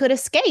he could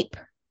escape?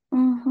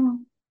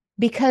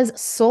 Because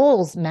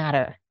souls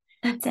matter.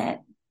 That's it.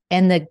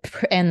 And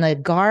the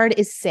guard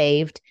is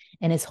saved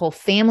and his whole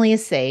family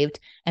is saved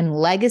and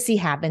legacy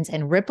happens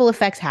and ripple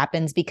effects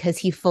happens because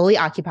he fully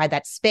occupied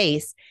that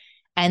space.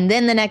 And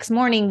then the next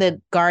morning,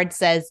 the guard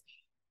says,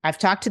 I've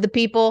talked to the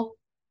people,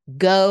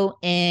 go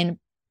in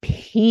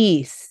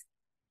peace.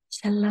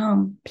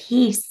 Shalom,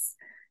 peace.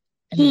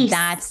 And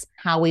that's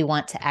how we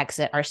want to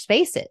exit our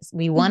spaces.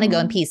 We want to go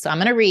in peace. So I'm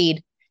going to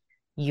read,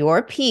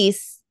 your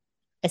peace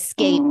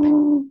escape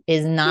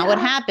is not what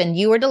happened.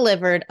 You were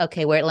delivered.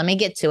 Okay, wait, let me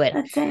get to it.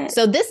 That's it.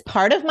 So this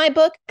part of my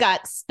book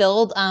got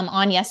spilled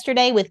on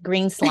yesterday with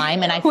green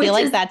slime. And I feel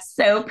like that's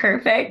so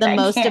perfect. The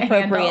most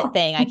appropriate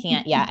thing. I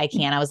can't.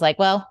 I was like,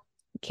 well,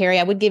 Cari,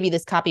 I would give you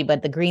this copy,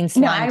 but the green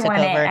slime took over.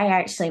 I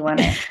actually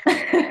want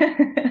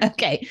it.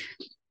 Okay.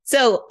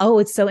 So,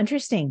 it's so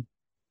interesting.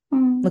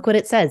 Look what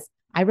it says.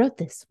 I wrote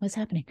this. What's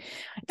happening?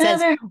 It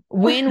says,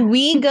 when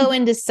we go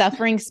into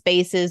suffering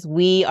spaces,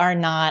 we are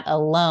not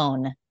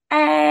alone.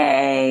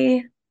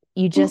 Hey.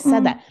 You just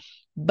said that.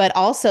 But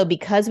also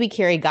because we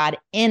carry God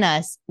in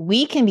us,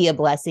 we can be a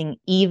blessing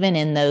even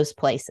in those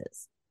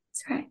places.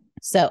 That's right.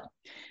 So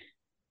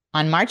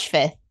on March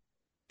 5th,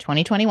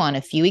 2021,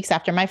 a few weeks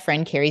after my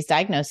friend Cari's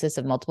diagnosis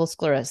of multiple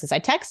sclerosis, I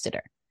texted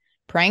her,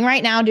 praying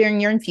right now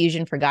during your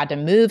infusion for God to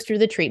move through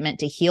the treatment,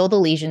 to heal the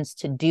lesions,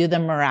 to do the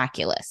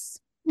miraculous.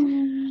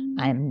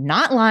 I'm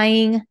not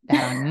lying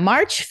that on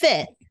March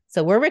 5th,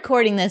 so we're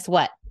recording this,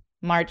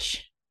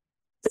 March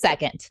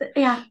 2nd.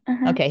 Yeah.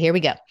 Okay, here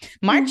we go.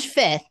 March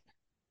 5th,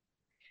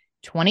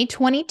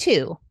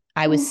 2022,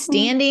 I was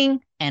standing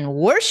and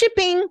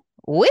worshiping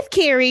with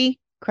Cari,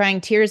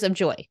 crying tears of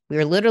joy. We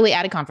were literally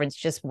at a conference,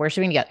 just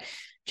worshiping together.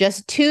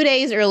 Just 2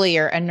 days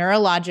earlier, a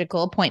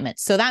neurological appointment.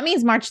 So that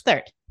means March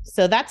 3rd.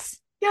 So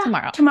that's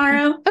tomorrow.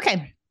 Tomorrow.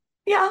 Okay.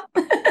 Yeah.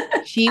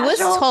 She was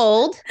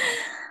told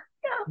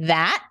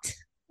that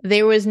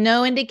there was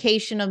no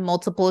indication of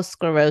multiple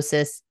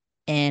sclerosis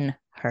in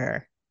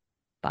her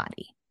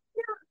body.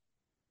 Yeah.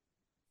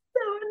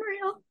 So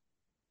unreal.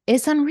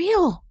 It's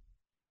unreal.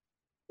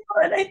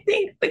 And I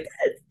think because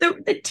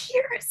the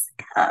tears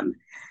come,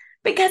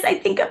 because I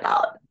think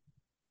about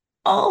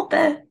all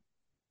the,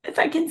 if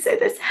I can say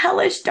this,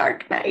 hellish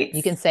dark nights.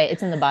 You can say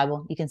it's in the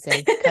Bible. You can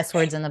say cuss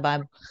words in the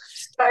Bible.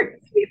 Dark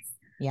nights.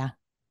 Yeah.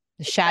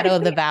 The shadow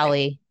of the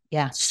valley.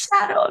 Yeah.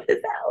 Shadow of the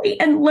valley,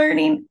 and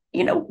learning,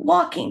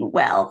 walking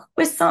well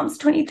with Psalms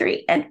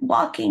 23 and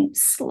walking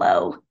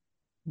slow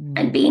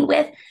and being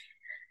with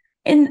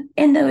in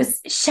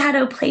those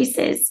shadow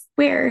places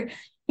where,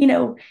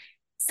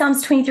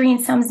 Psalms 23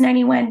 and Psalms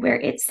 91, where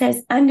it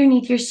says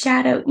underneath your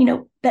shadow,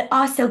 but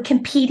also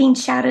competing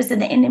shadows of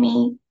the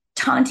enemy,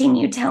 taunting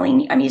you,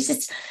 telling you, it's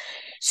just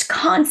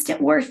constant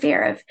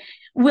warfare of,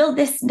 will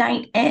this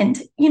night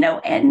end?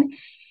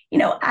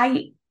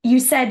 You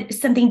said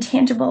something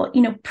tangible,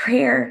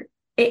 prayer.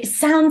 It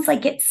sounds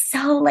like it's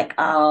so like,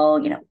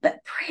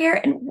 but prayer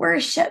and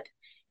worship,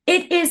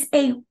 it is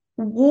a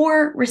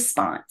war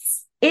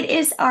response. It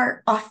is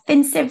our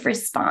offensive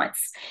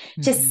response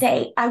to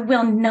say, I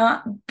will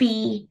not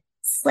be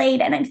slayed.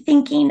 And I'm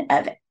thinking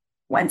of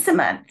once a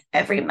month,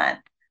 every month,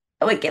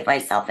 I would give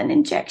myself an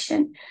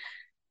injection.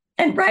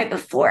 And right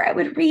before, I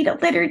would read a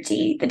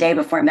liturgy the day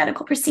before a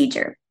medical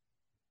procedure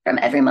from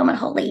Every Moment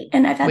Holy.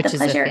 And I've had the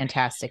pleasure. Which is a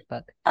fantastic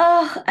book.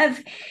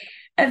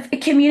 Of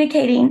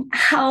communicating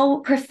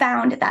how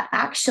profound that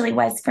actually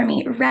was for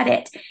me. Read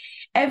it.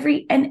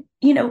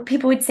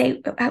 People would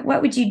say,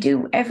 what would you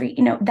do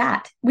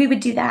that? We would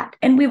do that.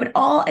 And we would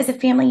all, as a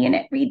family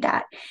unit, read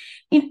that,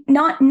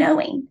 not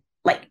knowing,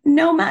 like,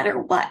 no matter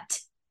what,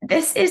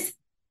 this is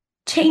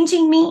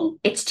changing me.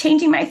 It's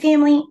changing my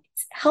family.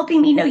 It's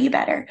helping me know you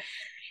better.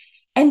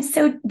 And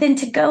so then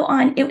to go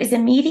on, it was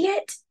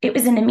immediate. It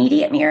was an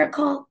immediate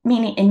miracle,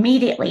 meaning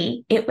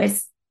immediately it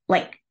was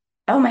like,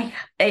 oh my,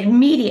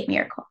 immediate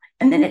miracle.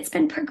 And then it's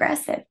been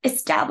progressive,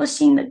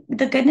 establishing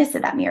the goodness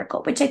of that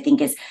miracle, which I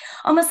think is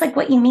almost like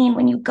what you mean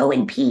when you go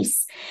in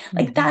peace.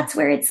 Like that's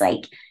where it's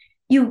like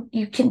you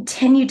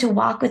continue to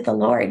walk with the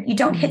Lord. You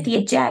don't hit the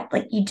eject.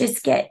 Like you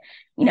just get,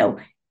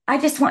 I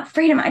just want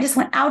freedom. I just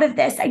want out of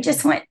this. I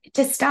just want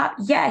to stop.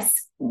 Yes,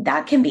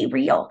 that can be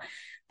real.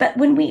 But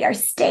when we are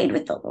stayed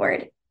with the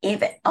Lord,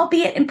 even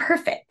albeit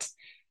imperfect,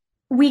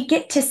 we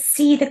get to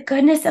see the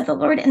goodness of the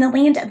Lord in the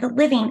land of the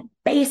living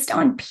based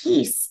on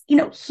peace.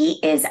 He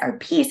is our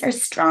peace, our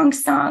strong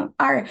song,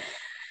 our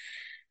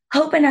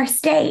hope and our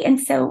stay. And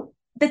so,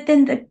 but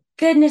then the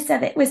goodness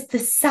of it was the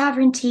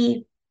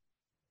sovereignty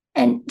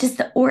and just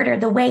the order,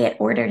 the way it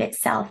ordered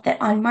itself,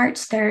 that on March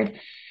 3rd,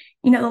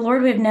 the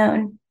Lord would have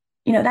known,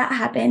 that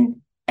happened.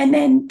 And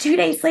then 2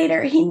 days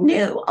later, he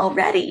knew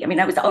already.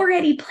 I was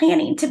already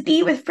planning to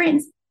be with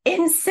friends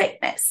in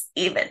sickness,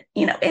 even,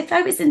 if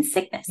I was in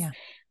sickness. Yeah.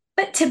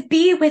 But to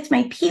be with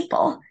my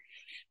people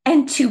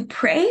and to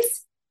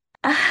praise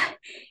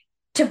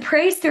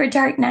through a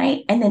dark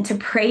night and then to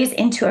praise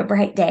into a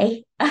bright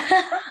day,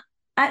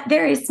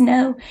 there is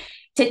and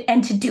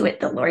to do it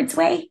the Lord's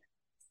way.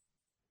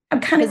 I'm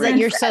kind of,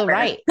 you're so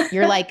right.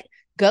 You're like,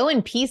 go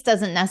in peace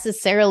doesn't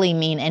necessarily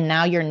mean, and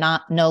now you're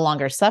no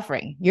longer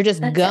suffering. You're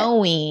just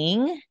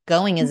going. It.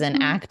 Going is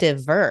an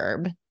active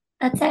verb.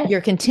 That's it.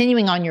 You're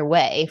continuing on your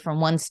way from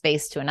one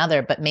space to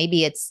another, but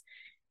maybe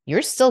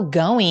you're still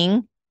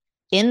going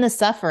in the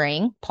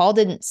suffering. Paul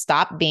didn't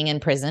stop being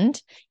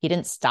imprisoned. He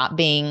didn't stop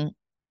being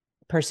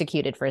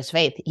persecuted for his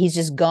faith. He's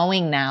just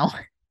going now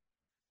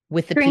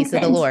with the peace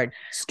of the Lord.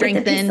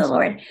 Strengthened. With the peace of the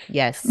Lord.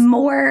 Yes.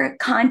 More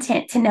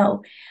content to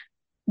know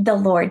the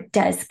Lord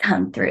does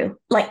come through.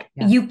 Like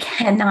you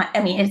cannot,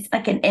 it's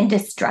like an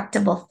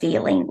indestructible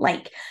feeling.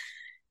 Like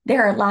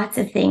there are lots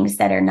of things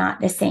that are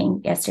not the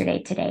same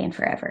yesterday, today, and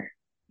forever.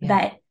 Yeah.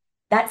 But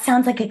that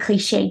sounds like a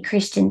cliched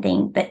Christian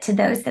thing, but to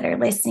those that are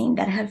listening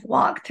that have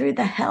walked through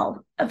the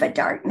hell of a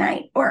dark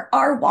night or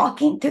are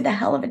walking through the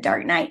hell of a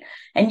dark night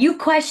and you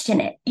question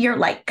it, you're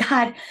like,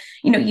 God,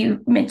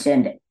 you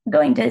mentioned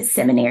going to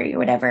seminary or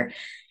whatever.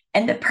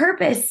 And the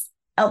purpose,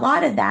 a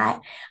lot of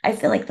that, I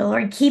feel like the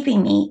Lord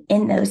keeping me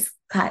in those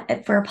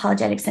for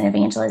apologetics and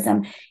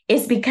evangelism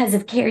is because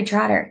of Cari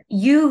Trotter.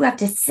 You have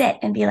to sit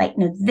and be like,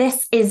 no,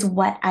 this is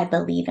what I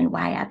believe and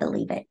why I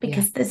believe it.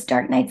 Because those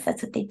dark nights,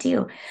 that's what they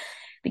do.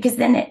 Because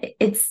then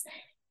it's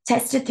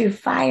tested through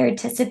fire,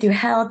 tested through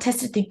hell,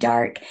 tested through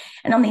dark.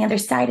 And on the other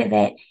side of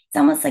it, it's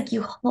almost like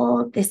you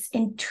hold this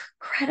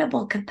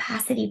incredible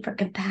capacity for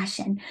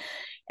compassion.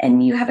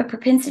 And you have a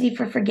propensity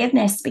for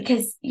forgiveness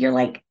because you're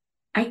like,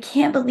 I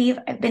can't believe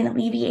I've been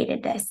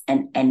alleviated this.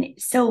 And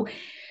so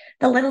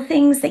the little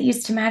things that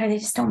used to matter, they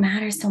just don't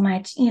matter so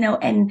much,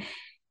 and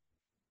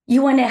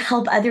you want to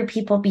help other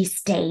people be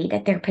stayed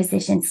at their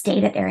position,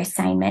 stayed at their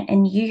assignment,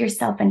 and you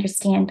yourself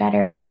understand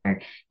better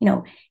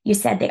You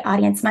said the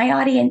audience. My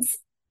audience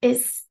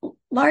is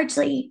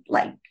largely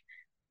like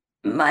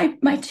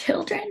my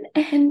children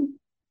and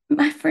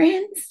my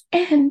friends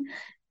and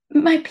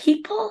my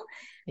people.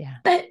 Yeah.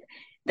 But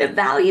the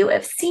value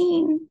of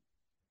seeing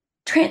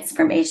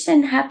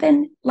transformation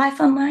happen life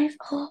on life,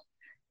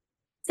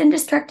 it's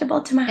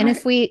indestructible to my heart. And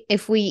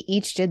if we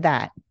each did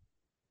that,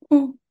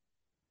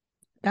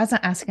 God's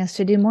not asking us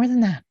to do more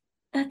than that.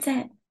 That's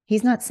it.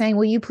 He's not saying,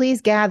 will you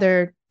please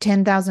gather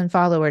 10,000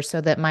 followers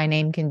so that my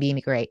name can be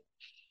great?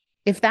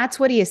 If that's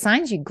what he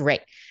assigns you,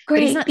 great. But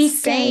he's not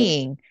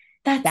saying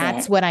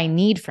that's what I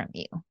need from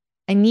you.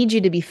 I need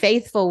you to be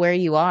faithful where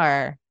you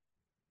are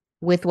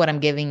with what I'm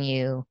giving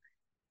you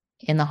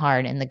in the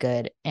hard and the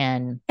good.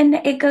 And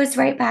it goes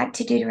right back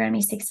to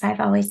Deuteronomy 6:5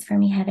 always for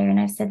me, Heather. And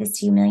I've said this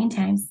to you a million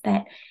times,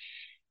 but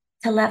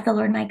to love the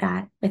Lord my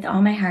God with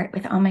all my heart,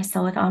 with all my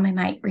soul, with all my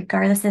might,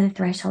 regardless of the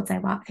thresholds I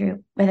walk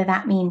through, whether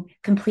that mean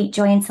complete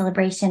joy and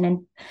celebration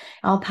and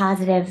all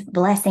positive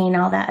blessing,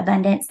 all that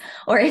abundance,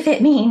 or if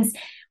it means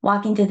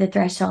walking through the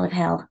threshold of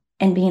hell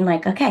and being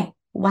like, okay,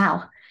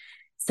 wow.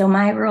 So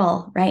my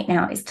role right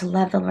now is to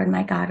love the Lord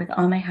my God with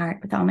all my heart,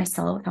 with all my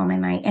soul, with all my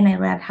might. And I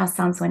love how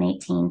Psalms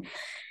 118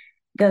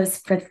 goes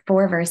for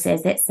 4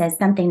 verses. It says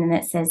something, and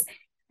it says,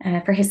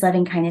 for his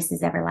loving kindness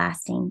is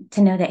everlasting.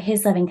 To know that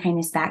his loving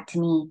kindness back to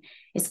me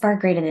is far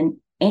greater than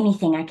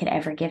anything I could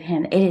ever give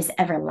him. It is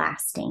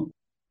everlasting.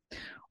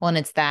 Well, and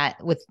it's that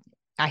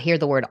I hear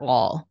the word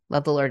all.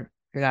 Love the Lord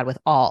your God with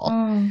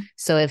all.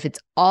 So if it's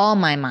all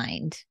my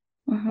mind,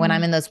 when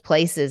I'm in those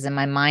places and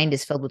my mind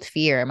is filled with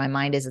fear,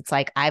 it's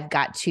like, I've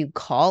got to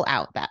call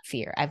out that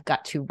fear. I've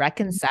got to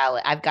reconcile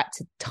it. I've got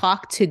to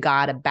talk to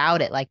God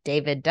about it like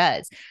David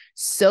does,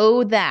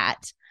 so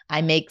that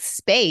I make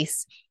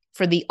space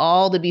for the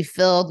all to be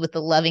filled with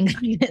the loving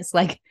kindness.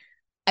 Like,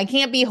 I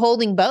can't be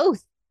holding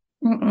both.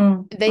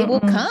 They will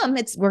come.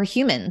 We're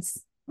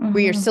humans.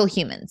 We are still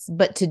humans.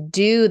 But to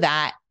do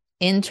that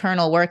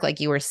internal work, like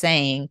you were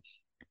saying,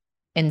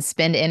 and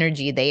spend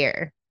energy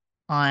there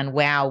on,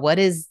 wow, what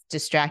is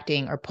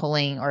distracting or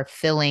pulling or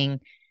filling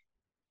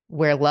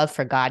where love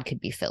for God could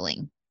be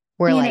filling?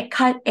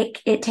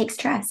 It takes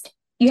trust.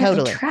 You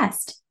have to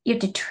trust. You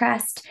have to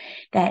trust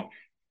that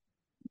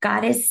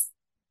God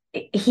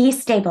he's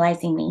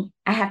stabilizing me.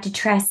 I have to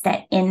trust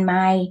that in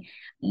my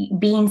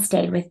being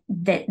stayed with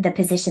the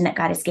position that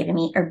God has given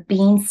me, or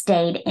being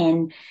stayed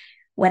in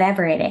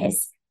whatever it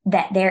is,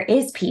 that there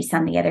is peace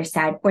on the other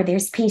side, or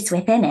there's peace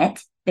within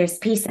it. There's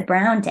peace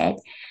around it.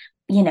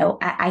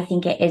 I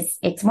think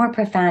it's more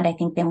profound, I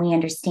think, than we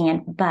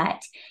understand.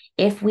 But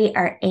if we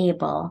are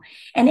able,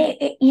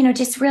 and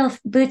just real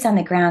boots on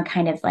the ground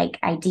kind of like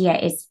idea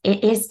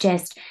it is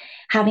just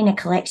having a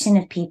collection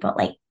of people,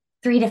 like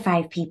 3 to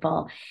 5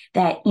 people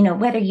that,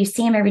 whether you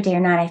see them every day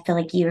or not, I feel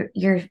like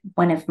you're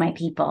one of my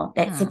people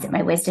that sits at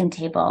my wisdom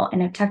table.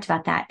 And I've talked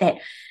about that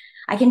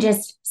I can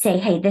just say,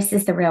 hey, this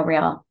is the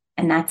real,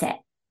 and that's it.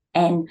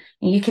 And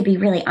you could be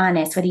really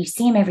honest, whether you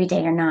see them every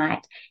day or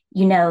not,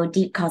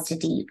 deep calls to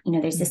deep,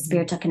 there's this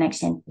spiritual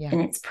connection,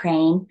 and it's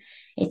praying,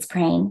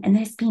 and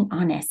there's being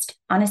honest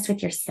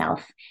with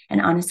yourself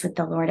and honest with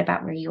the Lord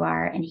about where you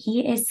are. And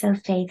he is so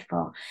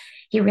faithful.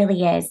 He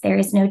really is. There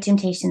is no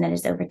temptation that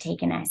has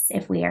overtaken us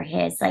if we are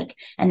his,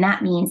 and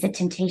that means the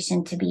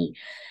temptation to be,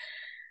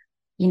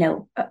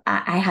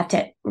 I have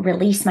to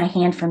release my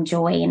hand from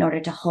joy in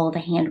order to hold a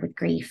hand with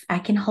grief. I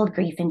can hold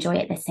grief and joy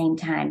at the same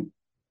time.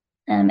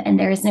 And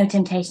there is no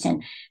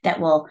temptation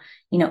that will,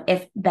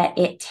 but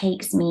it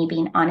takes me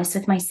being honest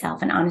with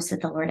myself and honest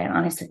with the Lord and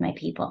honest with my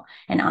people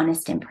and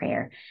honest in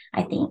prayer,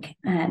 I think,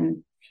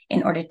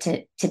 in order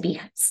to be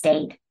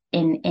stayed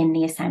in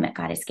the assignment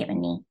God has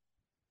given me.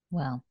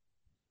 Well,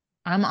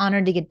 I'm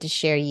honored to get to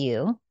share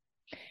you.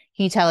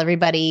 Can you tell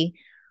everybody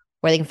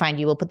where they can find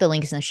you? We'll put the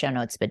links in the show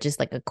notes, but just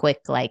like a quick,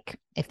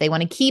 if they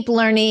want to keep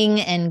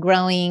learning and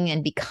growing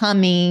and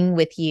becoming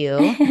with you.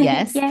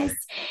 Yes. Yes.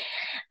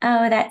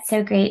 Oh, that's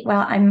so great. Well,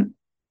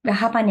 I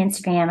hop on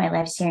Instagram. I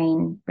love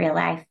sharing real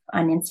life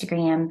on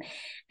Instagram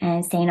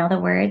and saying all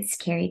the words,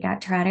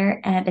 Cari.Trotter,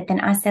 but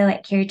then also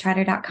at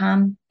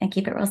CariTrotter.com. I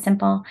keep it real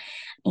simple.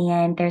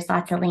 And there's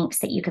lots of links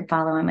that you can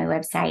follow on my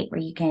website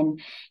where you can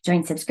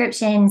join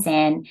subscriptions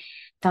and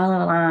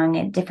follow along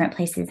at different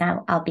places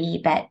I'll be.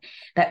 But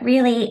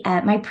really,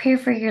 my prayer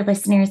for your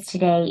listeners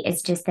today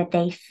is just that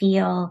they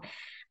feel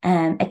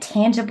a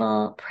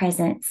tangible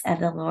presence of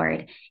the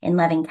Lord in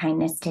loving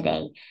kindness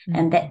today,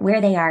 and that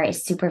where they are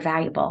is super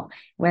valuable,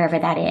 wherever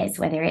that is,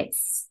 whether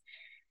it's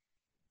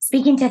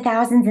speaking to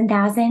thousands and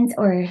thousands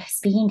or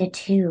speaking to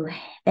 2,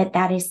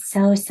 that is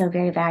so, so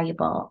very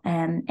valuable.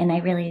 And I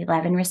really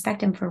love and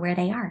respect them for where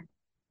they are.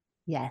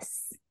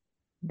 Yes.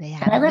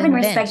 I love and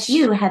respect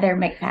you, Heather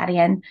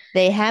McFadden.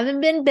 They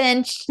haven't been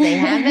benched. They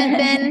haven't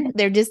been,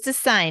 they're just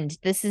assigned.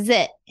 This is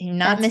it. You're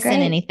not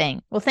missing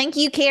anything. Well, thank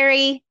you,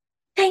 Cari.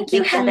 Thank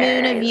you, Heather. The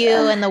moon of you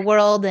and the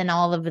world and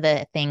all of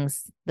the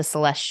things, the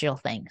celestial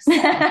things.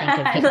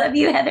 I love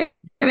you, Heather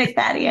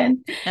McFadden.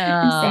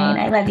 I'm saying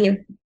I love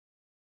you.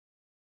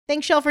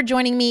 Thanks, y'all, for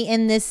joining me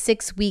in this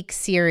 6-week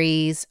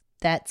series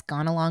that's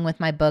gone along with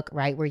my book,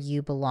 Right Where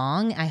You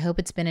Belong. I hope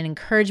it's been an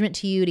encouragement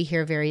to you to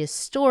hear various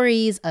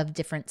stories of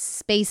different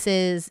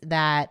spaces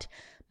that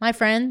my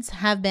friends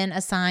have been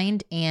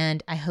assigned,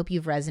 and I hope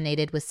you've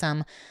resonated with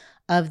some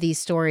of these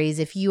stories.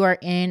 If you are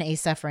in a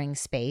suffering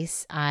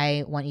space,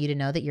 I want you to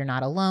know that you're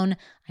not alone.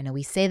 I know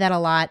we say that a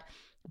lot,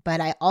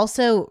 but I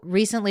also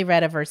recently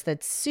read a verse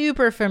that's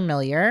super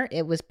familiar.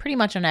 It was pretty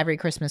much on every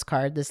Christmas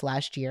card this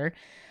last year.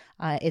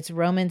 It's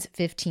Romans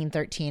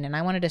 15:13, and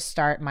I wanted to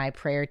start my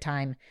prayer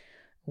time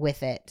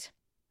with it.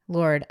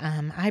 Lord,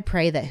 I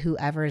pray that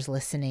whoever is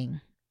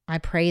listening, I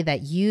pray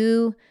that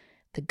you,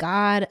 the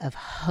God of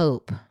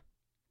hope,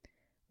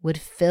 would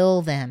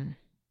fill them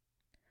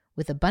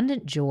with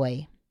abundant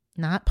joy,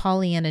 not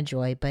Pollyanna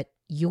joy, but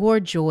your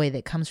joy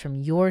that comes from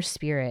your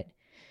Spirit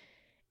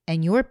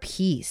and your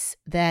peace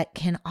that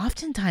can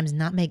oftentimes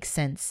not make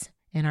sense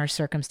in our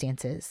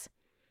circumstances,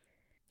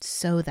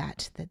 so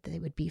that they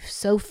would be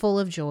so full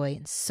of joy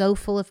and so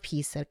full of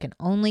peace that it can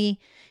only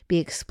be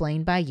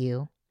explained by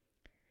you,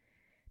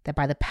 that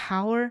by the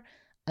power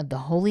of the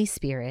Holy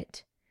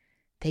Spirit,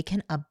 they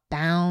can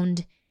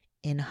abound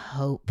in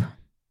hope.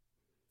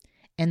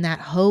 And that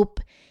hope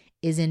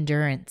is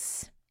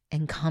endurance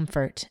and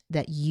comfort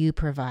that you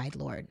provide,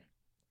 Lord.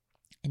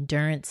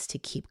 Endurance to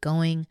keep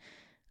going,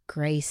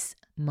 grace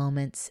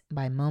moments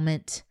by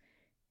moment,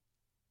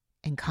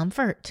 and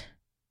comfort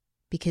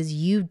because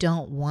you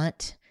don't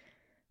want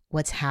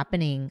what's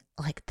happening,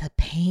 like the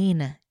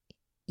pain.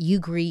 You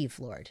grieve,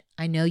 Lord.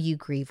 I know you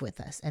grieve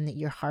with us and that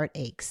your heart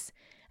aches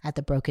at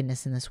the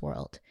brokenness in this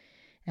world.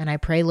 And I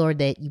pray, Lord,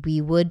 that we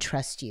would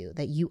trust you,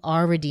 that you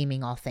are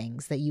redeeming all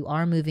things, that you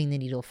are moving the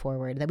needle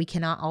forward, that we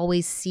cannot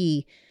always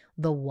see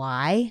the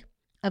why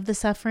of the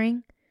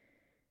suffering,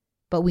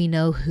 but we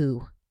know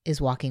who is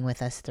walking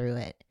with us through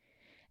it.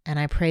 And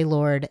I pray,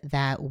 Lord,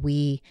 that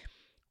we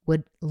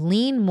would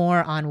lean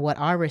more on what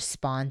our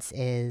response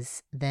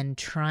is than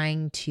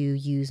trying to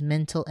use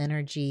mental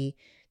energy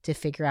to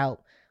figure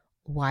out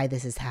why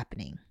this is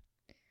happening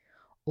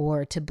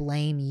or to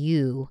blame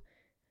you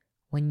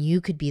when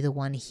you could be the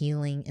one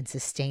healing and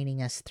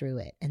sustaining us through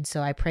it. And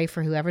so I pray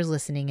for whoever's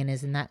listening and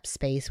is in that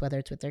space, whether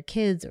it's with their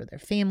kids or their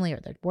family or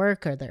their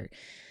work or their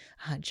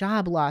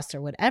job loss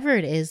or whatever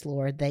it is,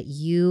 Lord, that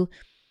you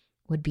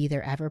would be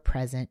their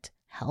ever-present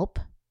help,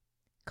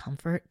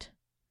 comfort,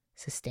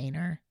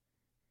 sustainer.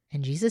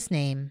 In Jesus'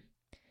 name,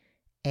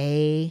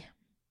 amen.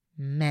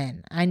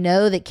 I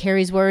know that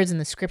Cari's words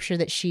and the scripture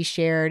that she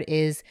shared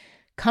is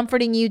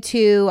comforting you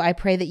too. I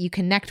pray that you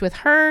connect with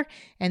her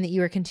and that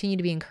you are continue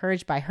to be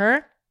encouraged by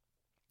her.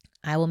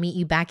 I will meet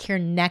you back here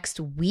next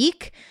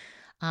week.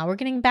 We're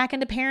getting back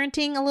into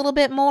parenting a little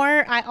bit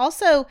more. I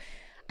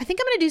think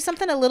I'm going to do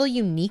something a little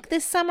unique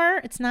this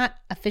summer. It's not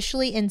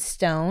officially in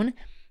stone,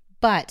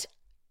 but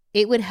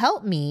it would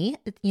help me.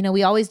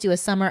 We always do a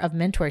summer of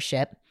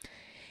mentorship.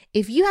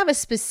 If you have a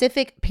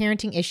specific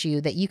parenting issue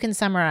that you can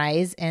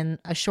summarize in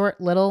a short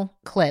little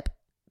clip,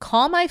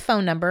 call my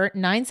phone number,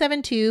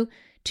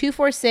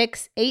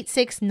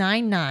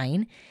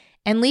 972-246-8699,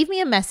 and leave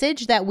me a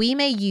message that we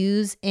may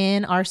use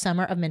in our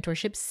Summer of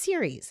Mentorship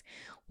series.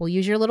 We'll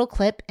use your little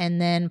clip, and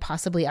then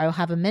possibly I will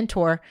have a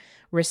mentor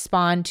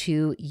respond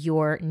to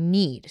your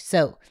need.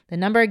 So the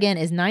number again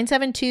is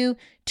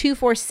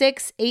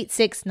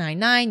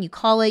 972-246-8699. You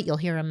call it, you'll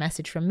hear a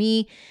message from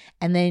me.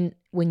 And then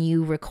when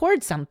you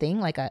record something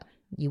like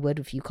you would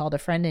if you called a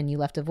friend and you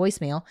left a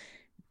voicemail,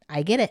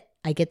 I get it.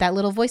 I get that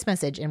little voice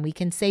message and we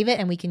can save it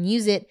and we can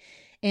use it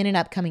in an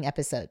upcoming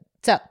episode.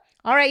 So,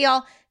 all right,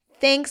 y'all.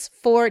 Thanks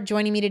for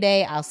joining me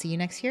today. I'll see you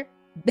next year.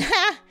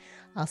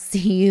 I'll see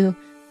you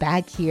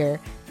back here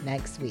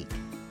next week.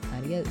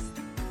 Adios.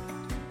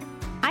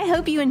 I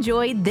hope you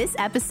enjoyed this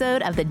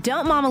episode of the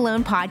Don't Mom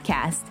Alone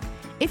podcast.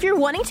 If you're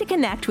wanting to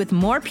connect with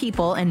more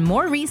people and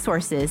more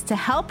resources to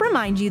help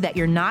remind you that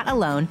you're not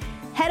alone,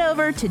 head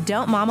over to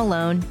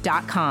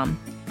don'tmomalone.com.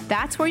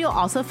 That's where you'll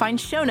also find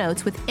show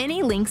notes with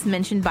any links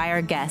mentioned by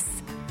our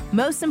guests.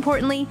 Most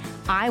importantly,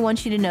 I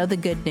want you to know the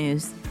good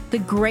news, the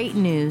great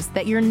news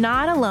that you're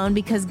not alone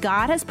because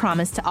God has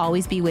promised to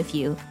always be with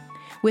you.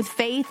 With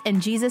faith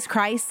in Jesus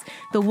Christ,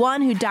 the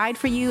one who died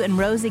for you and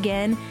rose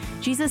again,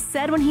 Jesus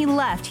said when he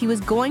left, he was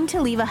going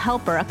to leave a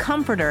helper, a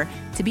comforter,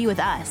 to be with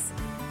us.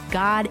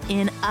 God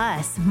in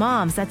us.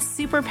 Moms, that's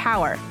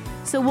superpower.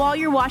 So while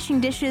you're washing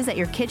dishes at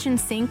your kitchen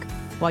sink,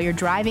 while you're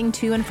driving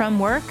to and from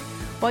work,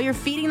 while you're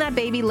feeding that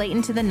baby late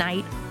into the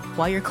night,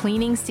 while you're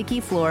cleaning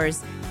sticky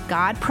floors,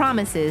 God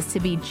promises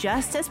to be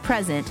just as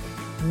present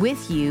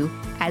with you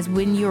as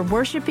when you're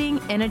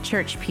worshiping in a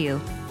church pew.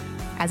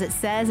 As it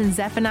says in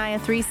Zephaniah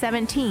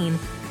 3:17,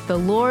 the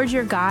Lord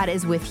your God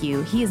is with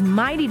you. He is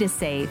mighty to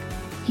save.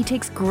 He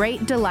takes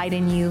great delight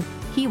in you.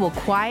 He will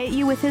quiet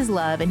you with his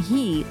love, and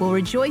he will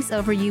rejoice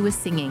over you with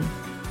singing.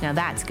 Now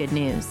that's good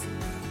news.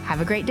 Have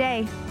a great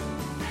day.